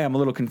why I'm a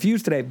little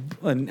confused today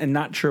and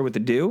not sure what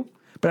to do.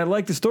 But I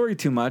like the story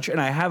too much,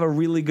 and I have a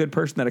really good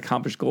person that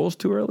accomplished goals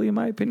too early, in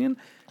my opinion.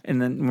 And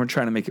then we're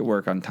trying to make it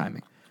work on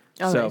timing.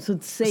 All right, so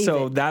save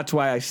it. that's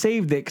why I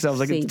saved it, because I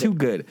was like, Save it's too it.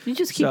 good. You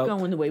just keep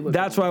going the way we're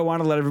That's going. why I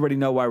want to let everybody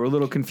know why we're a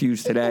little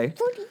confused today.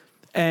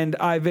 And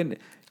I've been...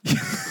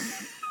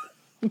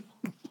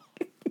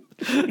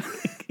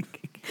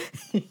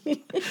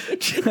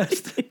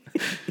 just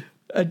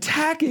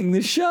attacking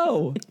the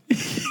show.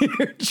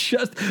 You're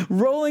just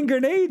rolling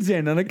grenades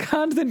in on a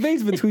constant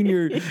basis between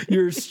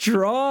your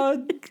straw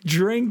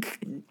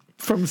drink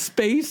from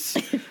space,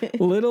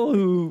 Little,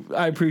 who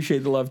I appreciate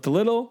the love to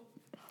Little.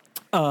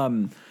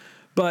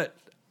 But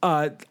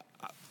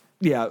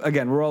yeah,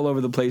 again, we're all over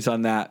the place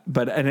on that.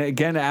 But and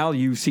again, Al,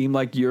 you seem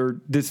like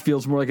this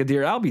feels more like a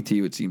Dear Albie to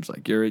you. It seems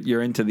like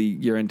you're into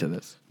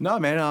this. No,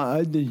 man.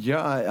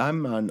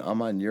 I'm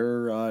on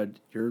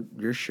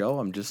your show.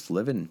 I'm just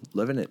living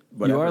it.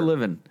 Whatever. You are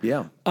living.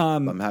 Yeah.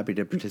 I'm happy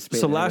to participate.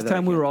 So in last everything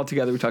time we were all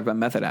together, we talked about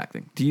method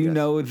acting. Do you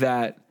know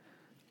that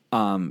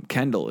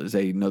Kendall is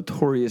a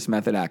notorious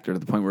method actor to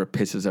the point where it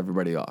pisses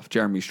everybody off?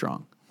 Jeremy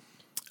Strong.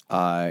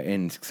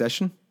 In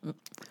Succession.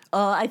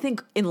 I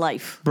think in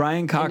life.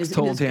 Brian Cox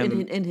told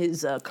him in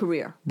his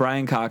career.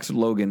 Brian Cox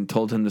Logan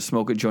told him to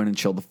smoke a joint and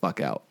chill the fuck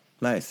out.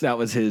 Nice. That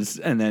was his,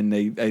 and then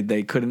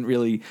they couldn't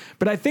really.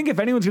 But I think if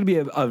anyone's going to be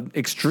an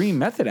extreme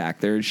method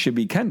actor, it should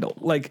be Kendall.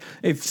 Like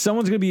if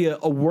someone's going to be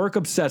a work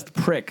obsessed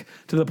prick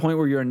to the point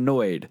where you're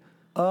annoyed,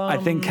 I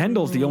think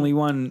Kendall's the only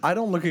one. I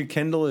don't look at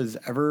Kendall as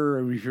ever.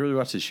 If you really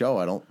watch the show,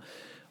 I don't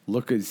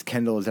look at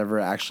Kendall as ever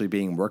actually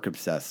being work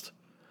obsessed.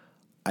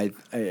 I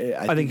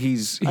think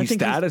he's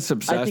status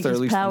obsessed, or at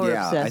least power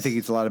yeah. obsessed. I think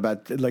it's a lot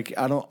about like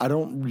I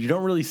don't. You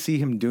don't really see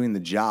him doing the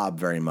job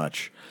very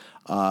much.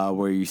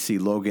 Where you see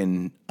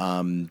Logan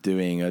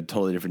doing a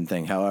totally different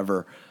thing.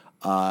 However,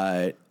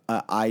 I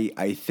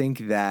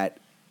think that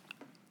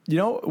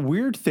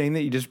weird thing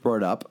that you just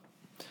brought up.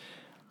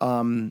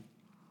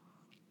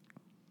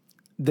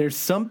 There's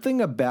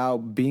something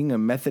about being a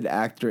method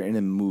actor in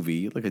a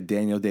movie like a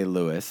Daniel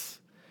Day-Lewis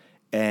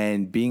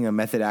and being a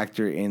method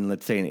actor in,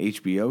 let's say, an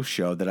HBO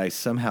show that I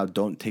somehow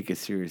don't take as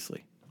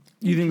seriously.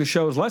 You think the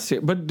show is less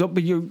serious,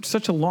 but you're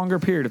such a longer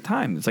period of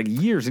time. It's like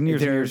years and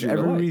years and years. There's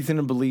every reason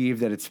to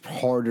believe that it's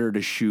harder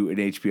to shoot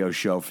an HBO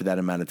show for that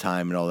amount of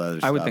time and all that other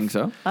stuff. I would think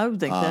so. I would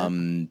think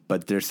that.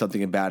 But there's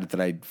something about it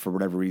that I, for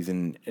whatever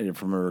reason,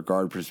 from a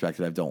regard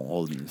perspective, I don't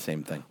hold in the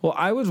same thing. Well,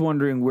 I was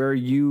wondering where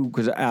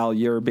because Al,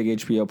 you're a big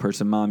HBO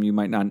person. Mom, you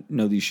might not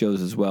know these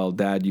shows as well.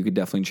 Dad, you could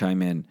definitely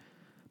chime in.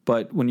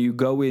 But when you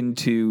go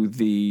into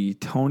the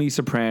Tony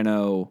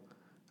Soprano,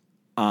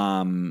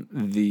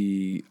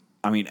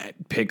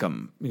 pick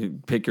them.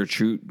 Pick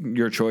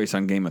your choice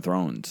on Game of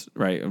Thrones,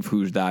 right? Of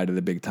who's died at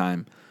the big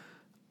time.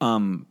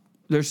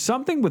 There's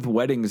something with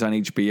weddings on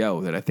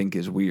HBO that I think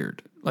is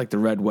weird. Like the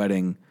Red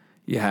Wedding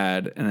you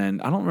had, and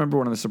then I don't remember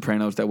one of the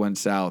Sopranos that went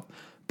south.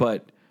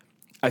 But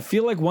I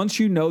feel like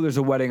once you know there's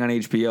a wedding on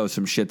HBO,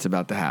 some shit's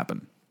about to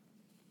happen.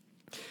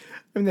 I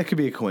mean, that could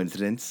be a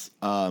coincidence.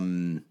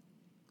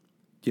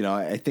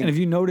 I think. And if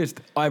you noticed,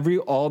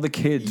 all the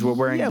kids were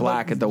wearing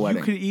black at the wedding.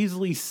 You could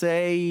easily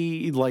say,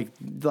 in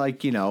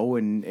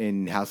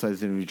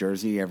Housewives in New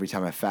Jersey, every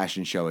time a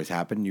fashion show has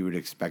happened, you would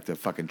expect a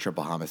fucking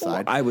triple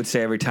homicide. I would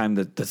say every time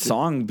the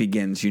song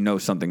begins,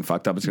 something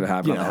fucked up is going to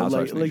happen on the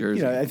Housewives of New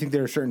Jersey. I think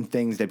there are certain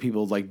things that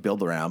people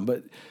build around,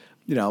 but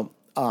it's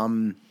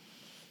an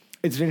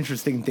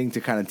interesting thing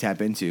to kind of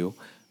tap into.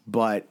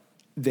 But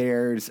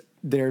there's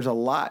a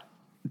lot.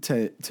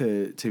 To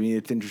me,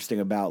 it's interesting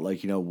about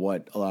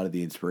what a lot of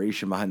the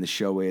inspiration behind the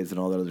show is and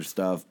all that other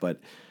stuff. But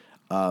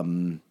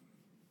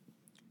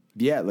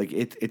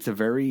it's a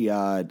very.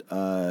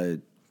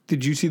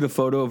 Did you see the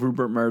photo of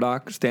Rupert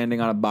Murdoch standing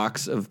on a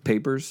box of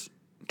papers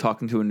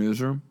talking to a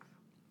newsroom?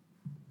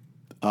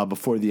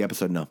 Before the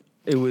episode, no.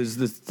 It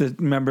was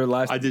remember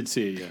last. I did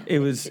see it. Yeah. It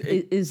was.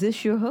 Is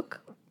this your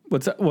hook?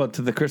 What's that? Well,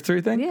 to the Chris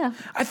Theory thing? Yeah.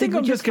 I think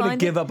I'm just going to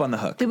give up on the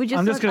hook.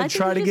 I'm just going to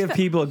try to give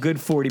people a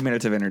good 40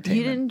 minutes of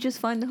entertainment. You didn't just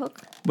find the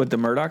hook? With the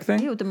Murdoch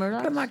thing? Yeah, with the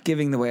Murdoch. I'm not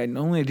giving the way. I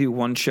only do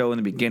one show in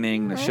the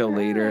beginning, the show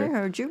later. I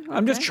heard you.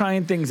 I'm just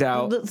trying things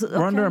out. Okay.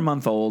 We're under a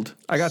month old.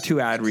 I got 2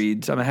 ad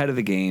reads. I'm ahead of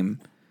the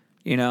game,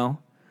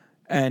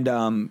 And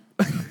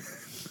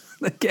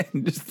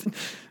again,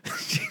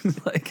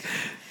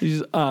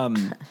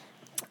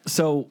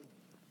 so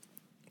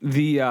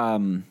the oh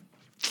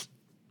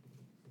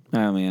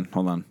man,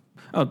 hold on.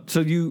 Oh,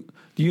 so do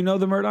you know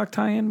the Murdoch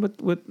tie-in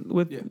with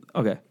yeah.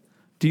 Okay.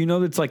 Do you know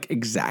that's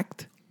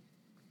exact?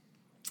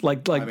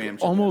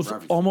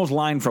 Almost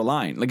line for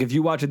line. Like if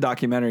you watch a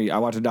documentary, I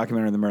watch a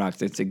documentary of the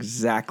Murdochs, it's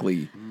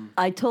exactly.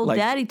 I told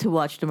Daddy to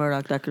watch the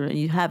Murdoch documentary,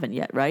 and you haven't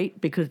yet, right?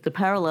 Because the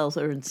parallels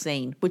are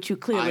insane. Which you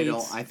clearly.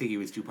 I think he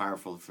was too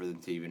powerful for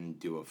them to even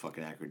do a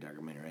fucking accurate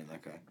documentary on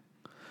that guy.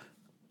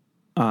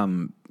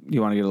 You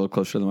want to get a little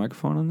closer to the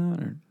microphone on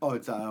that? Or? Oh,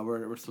 it's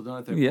we're still done.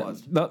 I think Yeah.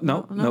 paused.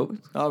 No.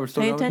 Oh, we're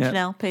still Pay going? attention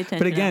Yeah. now. Pay attention.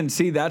 But again,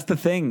 see, that's the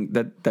thing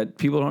that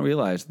people don't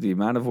realize, the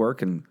amount of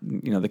work and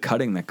the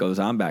cutting that goes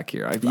on back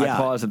here. I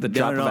pause at the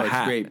drop of a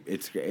hat.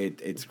 It's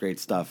great. It's great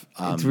stuff.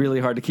 It's really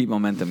hard to keep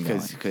momentum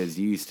going. Because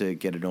you used to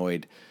get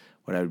annoyed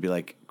when I would be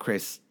like,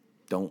 Chris,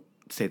 don't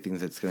say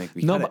things that's going to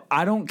make me. No, cut but it.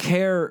 I don't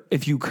care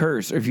if you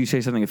curse or if you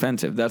say something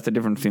offensive. That's the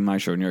difference between my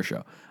show and your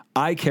show.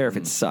 I care if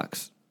it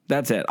sucks.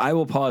 That's it. I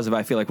will pause if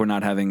I feel like we're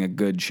not having a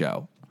good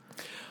show.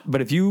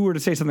 But if you were to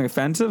say something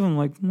offensive, I'm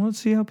like, well, let's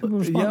see how people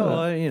respond. Yeah, to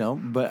that. well,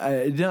 but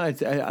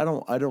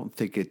I don't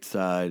think it's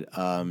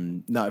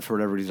not for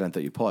whatever reason I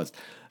thought you paused,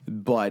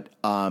 but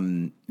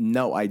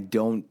no, I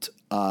don't.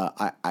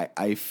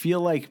 I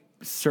feel like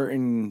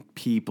certain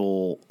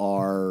people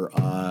are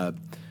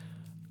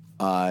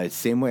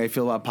same way I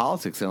feel about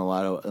politics in a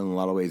lot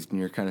of ways, and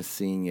you're kind of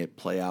seeing it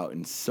play out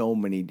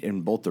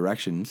in both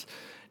directions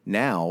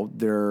now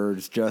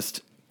there's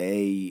just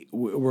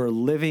we're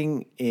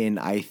living in,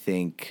 I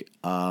think,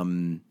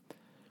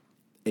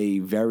 a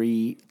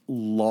very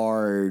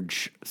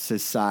large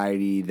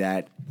society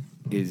that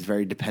is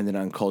very dependent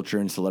on culture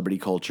and celebrity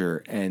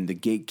culture, and the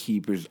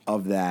gatekeepers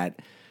of that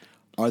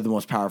are the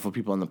most powerful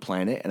people on the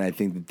planet. And I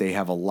think that they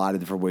have a lot of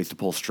different ways to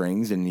pull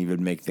strings and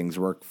even make things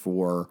work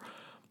for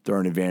their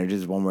own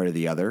advantages, one way or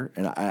the other.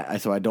 And I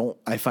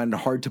find it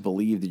hard to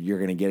believe that you're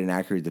going to get an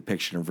accurate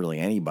depiction of really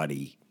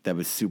anybody that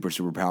was super,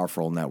 super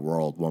powerful in that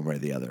world, one way or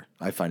the other.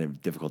 I find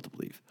it difficult to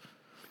believe.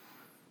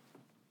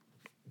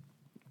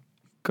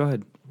 Go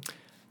ahead.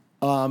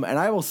 And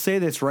I will say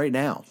this right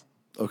now,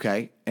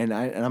 okay? And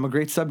I'm a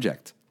great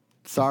subject.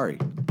 Sorry,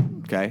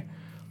 okay?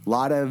 A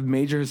lot of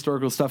major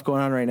historical stuff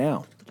going on right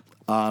now.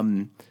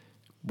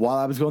 While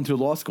I was going through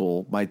law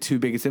school, my two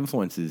biggest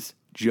influences,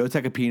 Joe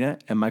Tacopina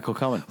and Michael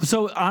Cohen.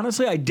 So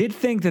honestly, I did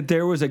think that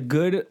there was a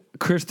good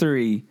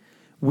Christery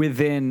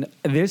within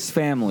this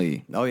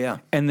family. Oh, yeah.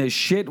 And the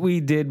shit we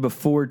did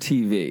before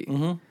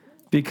TV.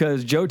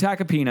 Because Joe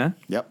Tacopina,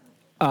 Yep.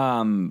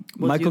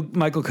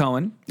 Michael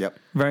Cohen, Yep.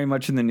 very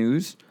much in the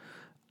news.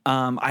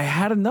 I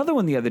had another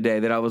one the other day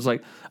that I was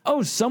like,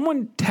 oh,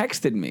 someone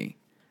texted me.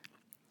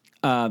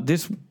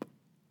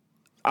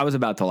 I was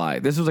about to lie.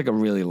 This was like a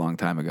really long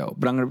time ago.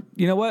 But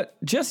you know what?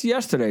 Just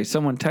yesterday,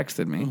 someone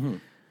texted me.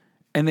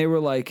 And they were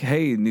like,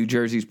 hey, New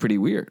Jersey's pretty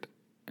weird.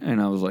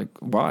 And I was like,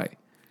 why?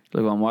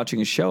 Like, well, I'm watching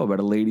a show about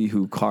a lady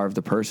who carved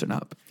a person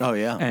up. Oh,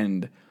 yeah.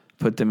 And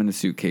put them in a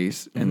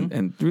suitcase.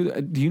 And do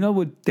you know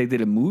what they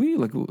did a movie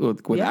like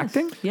with Yes,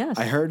 acting? Yes.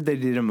 I heard they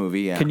did a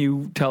movie, yeah. Can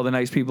you tell the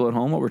nice people at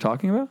home what we're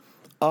talking about?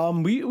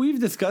 We've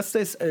discussed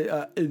this.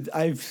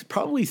 I've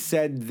probably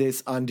said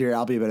this on Dear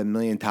Albie about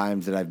 1,000,000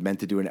 times that I've meant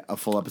to do a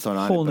full episode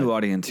on Whole it. new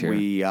audience here.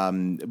 We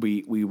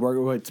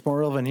work. It's more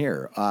relevant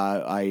here.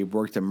 I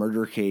worked a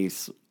murder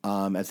case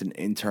as an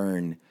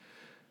intern.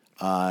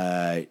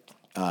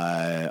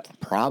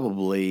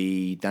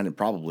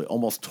 Probably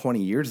almost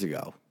 20 years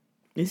ago.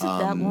 Is it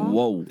that long?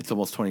 Whoa. It's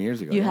almost 20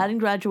 years ago. You yeah. hadn't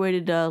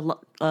graduated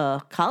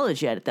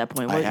college yet at that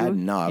point. I had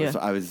no. Yeah.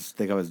 I was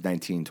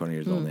 19, 20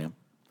 years old now.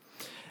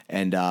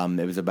 And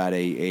it was about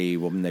a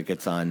woman that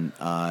gets on.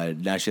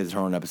 Now she has her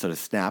own episode of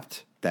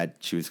Snapped that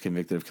she was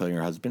convicted of killing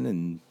her husband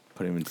and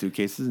putting him in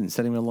suitcases and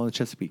sending him along the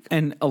Chesapeake.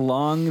 And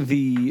along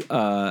the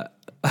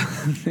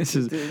this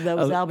is That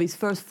was Albie's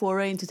first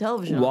foray into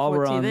television While on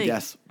we're Court on- TV.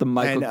 Yes. The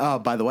Michael-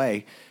 And by the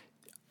way,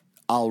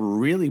 I'll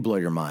really blow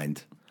your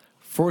mind.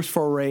 First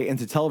foray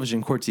into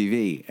television, Court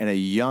TV, and a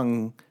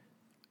young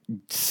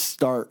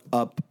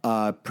start-up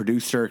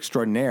producer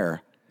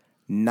extraordinaire,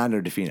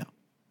 Nando DeFino.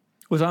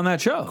 was on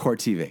that show. Court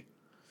TV.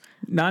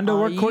 Nando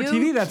Are worked Court you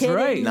TV. That's kidding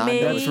right. me?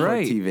 That's Court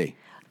right. TV.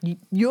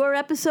 Your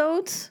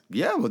episodes?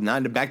 Yeah, well,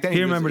 Nando back then He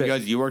he remembered it.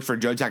 goes, "You worked for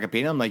Joe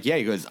Tacopina?" I'm like, "Yeah."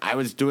 He goes, "I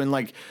was doing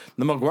like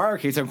the McGuire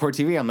case on Court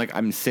TV." I'm like,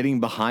 "I'm sitting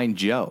behind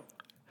Joe,"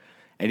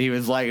 and he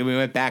was like, and we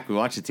went back, we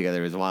watched it together.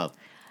 It was wild.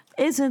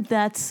 Isn't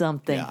that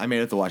something? Yeah, I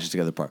made it to watch it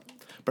together part,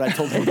 but I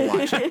told him to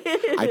watch it.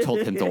 I told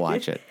him to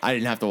watch it. I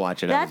didn't have to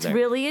watch it. I was That's there.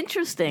 really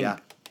interesting. Yeah.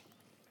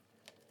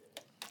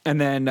 And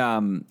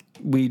then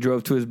we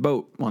drove to his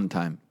boat one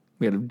time.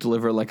 We had to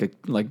deliver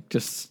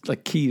just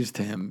keys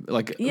to him,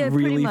 Yeah, pretty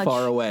really much.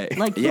 far away.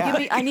 Like, Yeah.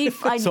 give me,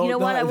 So, you know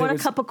what? no, I want there a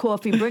was- cup of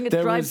coffee. Bring it.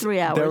 Drive 3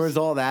 hours. There was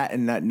all that,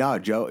 and no,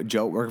 Joe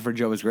working for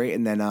Joe was great.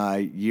 And then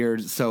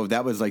so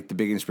that was like the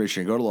big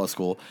inspiration to go to law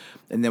school.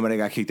 And then when I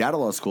got kicked out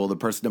of law school, the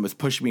person that was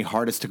pushing me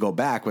hardest to go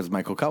back was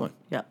Michael Cohen.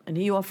 Yeah, and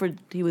he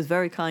was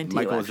very kind to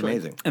Michael you. was Actually.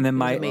 amazing. And then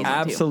It was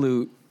amazing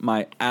to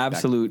my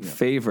absolute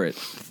favorite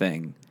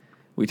thing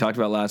we talked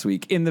about last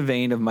week, in the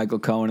vein of Michael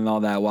Cohen and all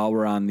that, while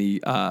we're on the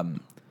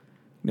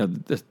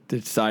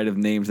the side of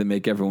names that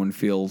make everyone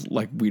feel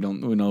like we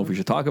know if we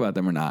should talk about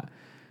them or not.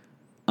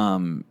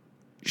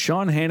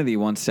 Sean Hannity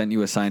once sent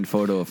you a signed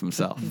photo of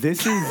himself.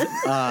 This is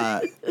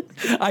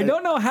I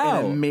don't know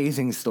how. an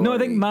amazing story. No, I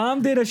think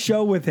Mom did a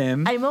show with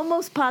him. I'm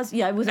almost positive.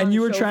 Yeah, I was. on and the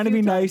you were show a trying to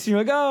few be times. nice, and you're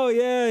like, "Oh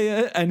yeah,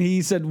 yeah," and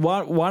he said,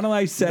 "Why don't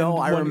I send?" No,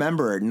 I one-"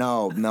 remember it.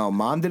 No,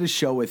 Mom did a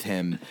show with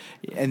him,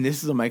 and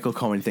this is a Michael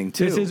Cohen thing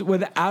too. This is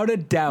without a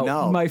doubt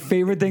No. my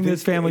favorite thing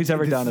this family's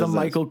ever done. This Is is a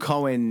this. Michael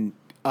Cohen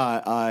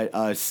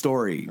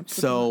story.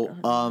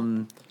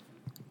 So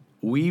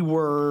we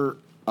were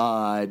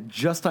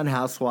just on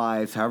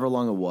Housewives, however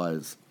long it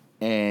was,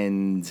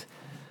 and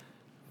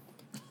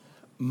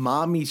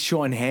Mom meets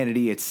Sean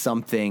Hannity at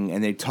something,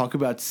 and they talk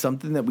about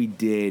something that we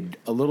did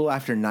a little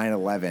after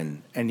 9/11,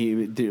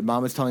 and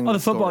Mom was telling me Oh, the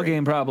football story.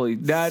 game probably.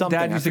 Dad Something.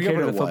 I used to forget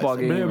cater what the it was. football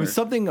game. But it or- was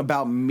something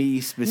about me No,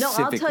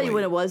 specifically. I'll tell you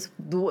what it was.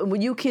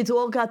 When you kids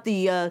all got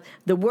the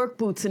work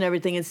boots and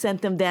everything and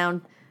sent them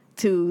down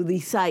to the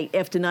site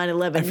after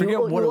 9/11. I forget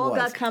you, what you it all was.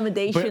 got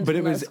commendations but it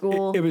from was the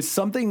school. It was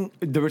something.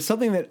 There was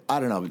something that I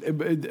don't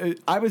know.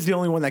 I was the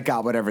only one that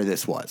got whatever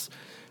this was.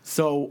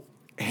 So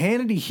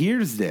Hannity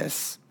hears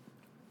this,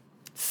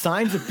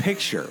 signs a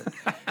picture,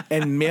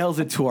 and mails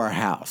it to our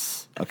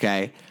house.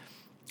 Okay,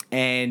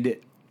 and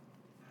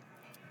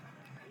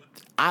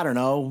I don't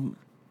know.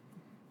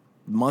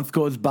 month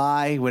goes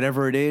by,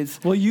 whatever it is.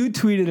 Well, you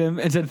tweeted him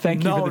and said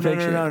thank you for the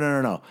picture.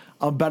 No.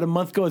 About a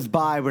month goes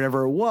by,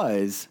 whatever it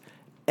was,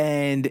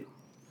 and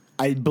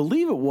I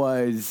believe it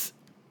was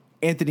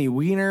Anthony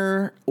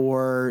Weiner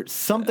or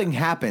something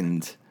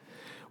happened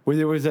where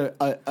there was a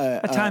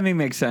timing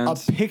makes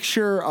sense. A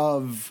picture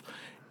of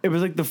it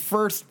was like the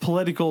first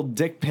political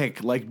dick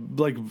pic, like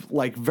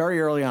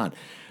very early on.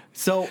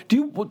 So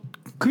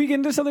could we get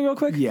into something real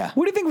quick? Yeah.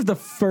 What do you think was the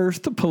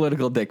first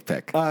political dick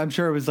pic? I'm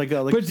sure it was like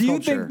a but do you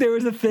think there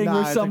was a thing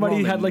where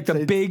somebody had like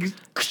the big?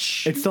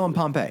 It's still in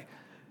Pompeii.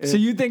 So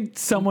you think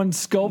someone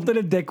sculpted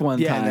a dick one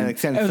time? And then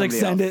send it was like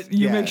send else. it.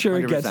 You make sure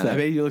 100%. It gets there. I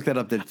mean, you look that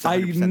up. That's I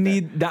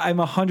need that. I'm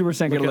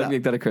 100% going to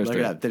make that occur. Look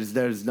it up.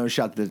 There's no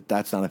shot that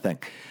that's not a thing.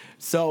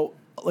 So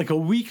like a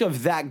week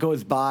of that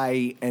goes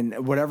by,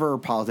 and whatever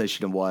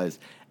politician it was,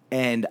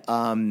 and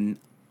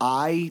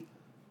I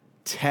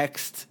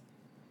text.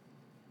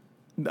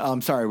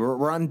 I'm sorry,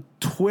 we're on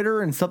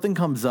Twitter, and something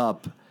comes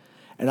up,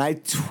 and I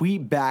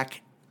tweet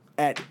back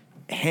at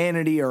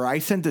Hannity, or I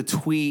sent a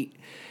tweet.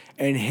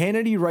 And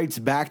Hannity writes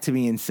back to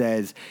me and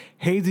says,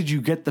 "Hey, did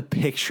you get the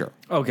picture?"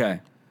 Okay.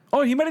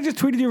 Oh, he might have just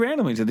tweeted you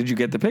randomly and said, "Did you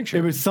get the picture?"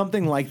 It was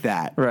something like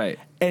that. Right.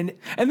 And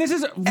this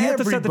is, we have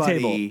to set the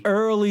table.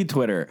 Early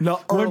Twitter. No,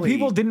 when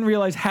people didn't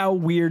realize how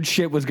weird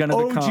shit was going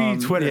to become.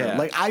 OG Twitter. Yeah.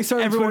 Like, I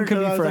started Everyone Twitter could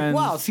be I was friends.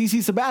 like, wow,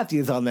 CC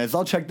Sabathia's on this.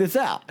 I'll check this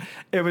out.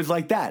 It was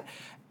like that.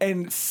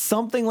 And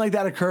something like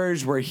that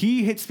occurs where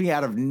he hits me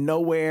out of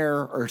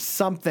nowhere or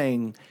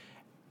something,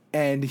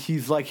 and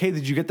he's like, "Hey,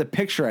 did you get the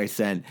picture I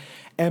sent?"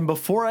 And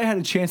before I had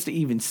a chance to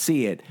even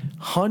see it,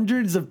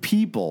 hundreds of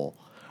people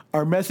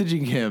are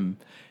messaging him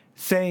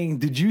saying,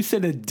 "Did you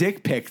send a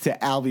dick pic to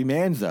Albie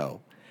Manzo?"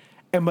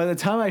 And by the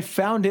time I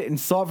found it and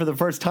saw it for the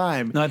first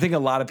time, No, I think a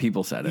lot of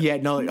people said it. yeah,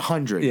 no, like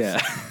hundreds.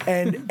 Yeah.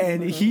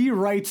 and he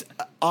writes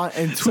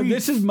and tweets. So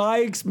this is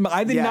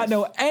I did not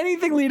know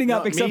anything leading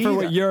up except for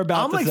what you're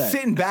about I'm to like say.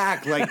 sitting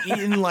back, like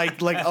eating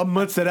like a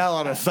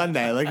mozzarella on a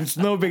Sunday. Like it's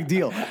no big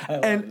deal.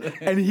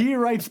 And he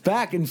writes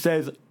back and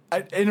says,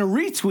 in a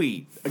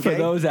retweet, okay? For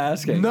those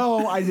asking.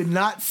 No, I did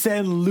not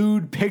send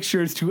lewd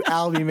pictures to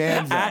Albie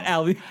Manzo. At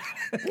Albie.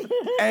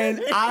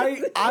 And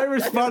I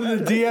responded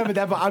to the DM at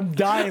that point. I'm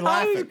dying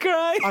laughing. I was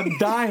crying. I'm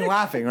dying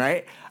laughing,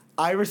 right?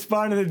 I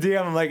responded to the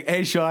DM. I'm like,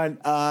 "Hey, Sean,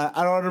 I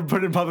don't want to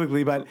put it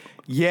publicly, but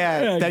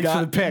thanks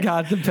for the pic.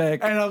 Got the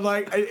pic. And I'm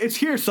like, it's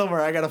here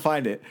somewhere. I got to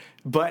find it.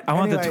 But I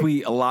want anyway, the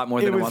tweet a lot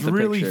more than I want the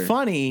picture. It was really picture.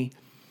 funny.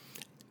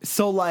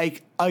 So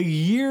like a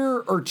year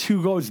or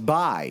two goes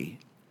by,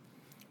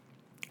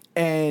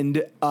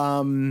 and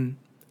I'm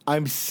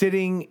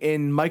sitting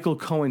in Michael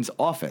Cohen's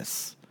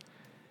office,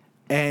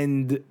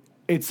 and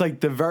it's like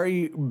the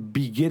very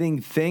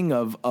beginning thing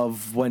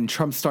of when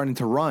Trump's starting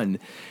to run,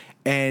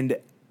 and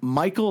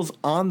Michael's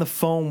on the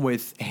phone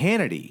with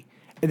Hannity,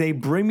 and they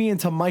bring me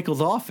into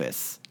Michael's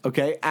office,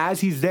 okay, as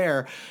he's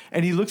there,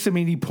 and he looks at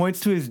me and he points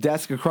to his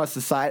desk across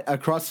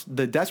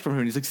the desk from him,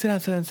 and he's like, sit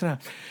down.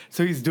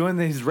 So he's doing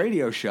his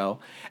radio show,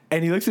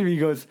 and he looks at me and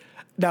he goes,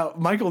 now,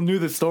 Michael knew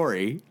the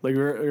story. Like,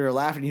 we were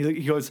laughing.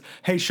 He goes,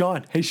 Hey,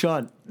 Sean.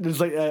 There's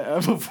like,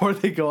 before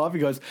they go off, he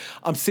goes,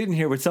 I'm sitting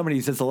here with somebody.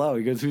 He says hello.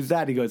 He goes, who's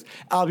that? He goes,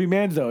 Albie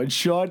Manzo. And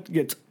Sean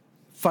gets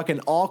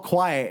fucking all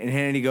quiet, and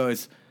Hannity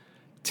goes,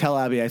 tell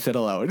Albie I said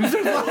hello. And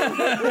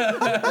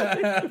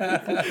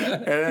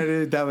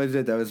that was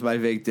it. That was my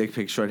vague dick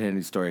pic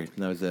short-handed story.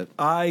 And that was it.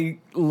 I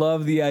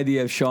love the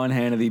idea of Sean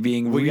Hannity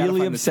being We gotta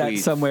really find the upset tweets.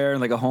 somewhere in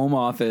like a home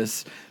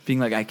office, being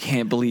like, I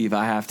can't believe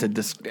I have to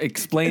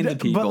explain to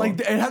people. But like,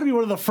 it had to be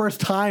one of the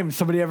first times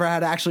somebody ever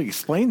had to actually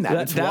explain that.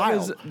 It's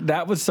wild.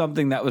 that was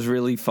something that was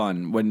really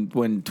fun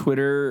when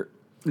Twitter,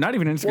 not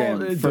even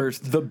Instagram,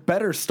 first. The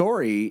better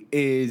story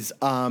is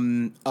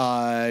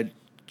Chachi.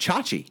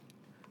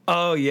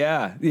 Oh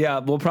yeah.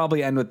 We'll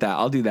probably end with that.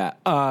 I'll do that.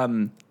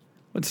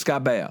 What's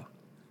Scott Baio?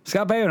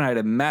 Scott Baio and I had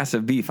a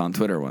massive beef on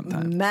Twitter one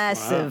time.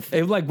 Massive.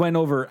 It like went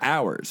over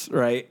hours,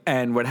 right?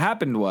 And what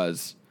happened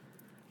was,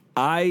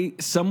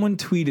 someone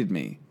tweeted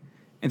me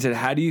and said,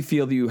 "How do you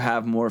feel that you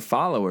have more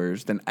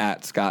followers than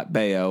at Scott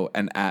Baio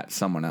and at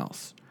someone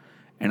else?"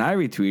 And I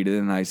retweeted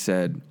and I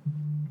said,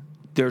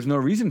 "There's no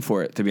reason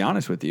for it, to be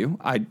honest with you.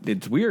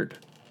 It's weird,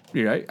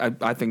 right?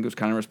 I think it was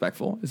kind of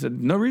respectful." I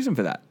said, "No reason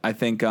for that. I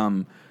think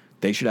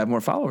they should have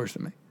more followers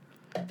than me."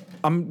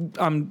 I'm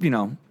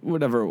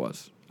whatever it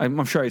was.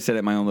 I'm sure I said it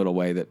in my own little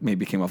way that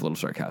maybe came off a little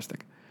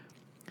sarcastic.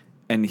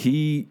 And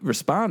he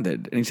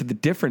responded, and he said, "The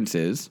difference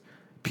is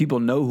people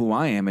know who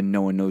I am and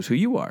no one knows who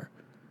you are."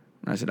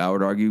 And I said, "I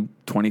would argue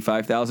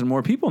 25,000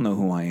 more people know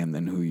who I am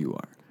than who you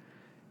are."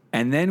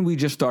 And then we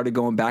just started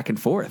going back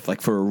and forth, like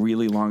for a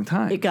really long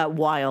time. It got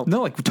wild.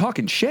 No, like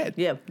talking shit.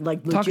 Yeah,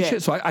 like talking legit.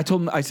 shit. So I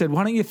told him, I said,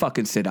 "Why don't you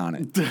fucking sit on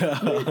it?"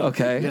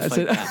 Okay. I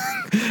said,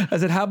 I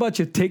said, "How about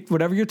you take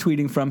whatever you're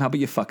tweeting from? How about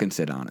you fucking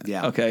sit on it?"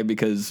 Yeah. Okay.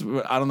 Because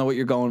I don't know what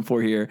you're going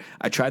for here.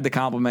 I tried to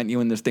compliment you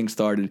when this thing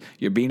started.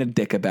 You're being a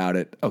dick about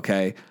it.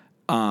 Okay.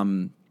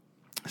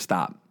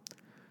 Stop.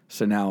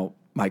 So now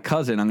my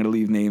cousin, I'm going to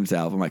leave names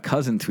out, but my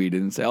cousin tweeted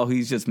and said, "Oh,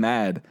 he's just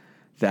mad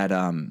that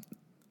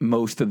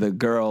most of the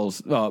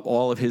girls,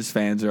 all of his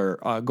fans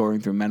are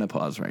going through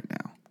menopause right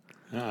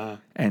now.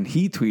 And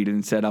he tweeted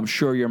and said, "I'm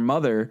sure your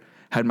mother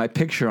had my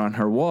picture on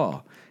her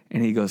wall."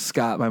 And he goes,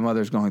 "Scott, my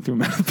mother's going through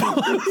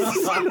menopause."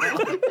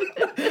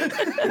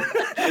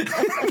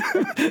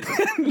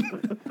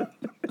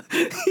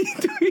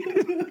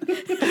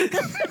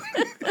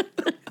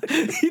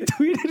 He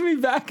tweeted me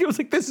back. It was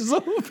like, "This is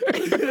over."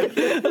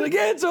 I'm like,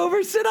 "Yeah, it's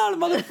over. Sit on it,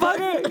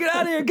 motherfucker. Get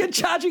out of here. Get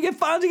Chachi, get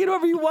Fonzie, get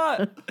whoever you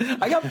want.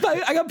 I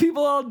got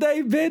people all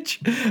day, bitch."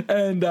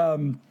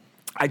 And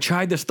I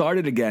tried to start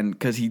it again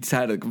because he's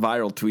had a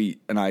viral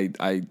tweet, and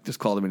I just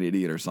called him an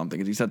idiot or something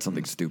because he said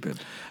something stupid.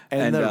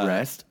 And the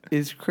rest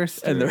is Chris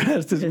 3. And the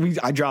rest is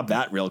I dropped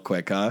that real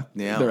quick, huh?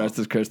 Yeah. The rest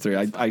is Chris 3.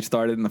 I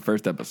started in the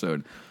first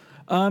episode.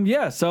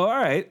 Yeah. So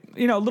all right,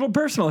 a little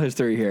personal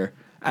history here.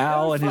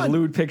 Al and his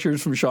lewd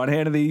pictures from Sean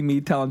Hannity,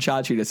 me telling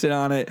Chachi to sit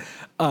on it.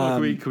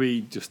 Can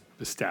we just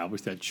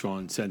establish that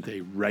Sean sent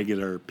a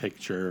regular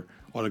picture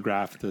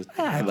autographed?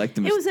 I liked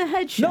him. It was a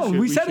headshot. No,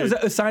 we said it was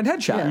a signed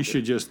headshot. We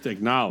should just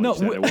acknowledge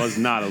that it was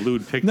not a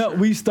lewd picture. No,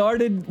 we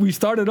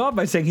started off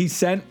by saying he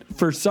sent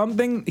for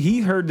something.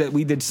 He heard that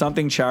we did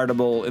something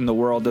charitable in the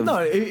world of.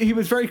 No, he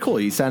was very cool.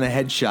 He sent a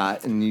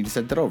headshot and he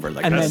sent it over.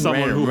 Like, And As then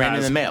someone who ran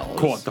has in the mail.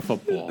 caught the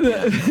football.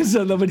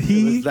 So no, but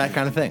he It was that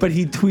kind of thing. But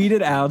he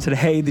tweeted out and said,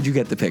 "Hey, did you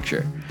get the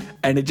picture?"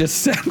 And it just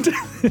sent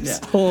this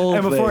whole.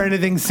 And before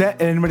thing.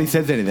 anybody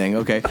says anything,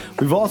 okay,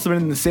 we've also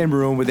been in the same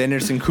room with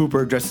Anderson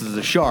Cooper dressed as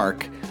a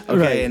shark, okay,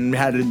 Right. and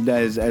had it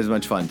as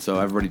much fun. So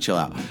everybody chill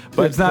out.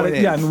 But it's not. point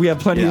I is, mean, we have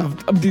plenty you know,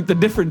 of. The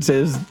difference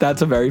is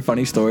that's a very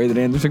funny story that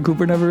Anderson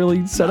Cooper never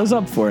really set us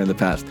up for in the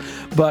past.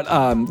 But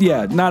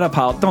yeah, not a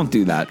Don't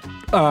do that.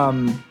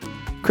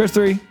 Chris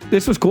 3,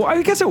 this was cool.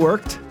 I guess it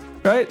worked,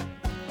 right?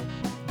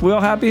 We all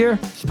happy here?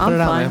 I'm it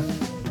out, fine. man.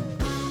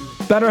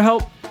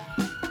 BetterHelp.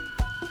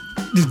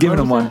 Just giving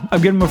him one.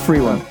 I'm giving him a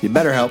free one. You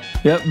better help.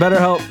 Yep,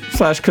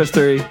 BetterHelp/Chris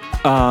 3.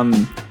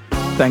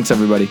 Thanks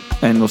everybody,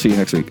 and we'll see you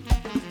next week.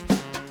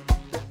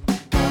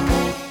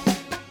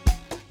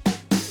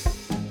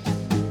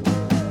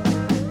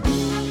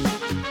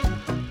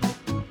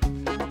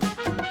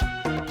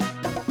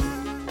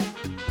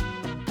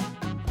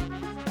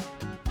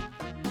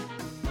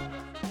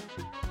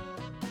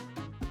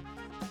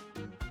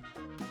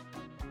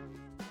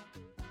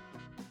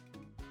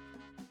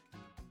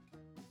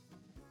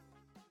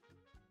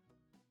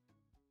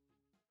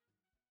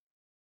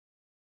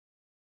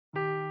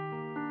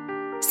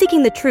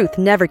 Seeking the truth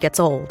never gets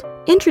old.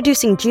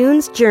 Introducing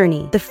June's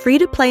Journey, the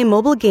free-to-play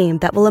mobile game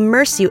that will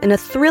immerse you in a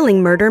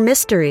thrilling murder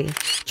mystery.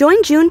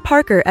 Join June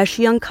Parker as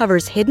she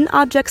uncovers hidden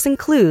objects and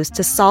clues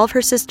to solve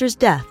her sister's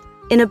death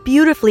in a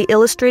beautifully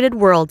illustrated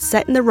world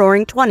set in the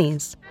Roaring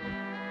 '20s.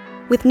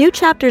 With new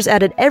chapters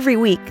added every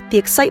week, the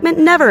excitement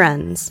never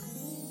ends.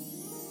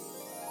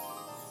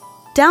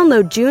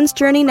 Download June's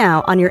Journey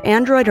now on your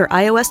Android or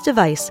iOS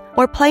device,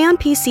 or play on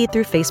PC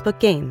through Facebook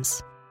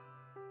Games.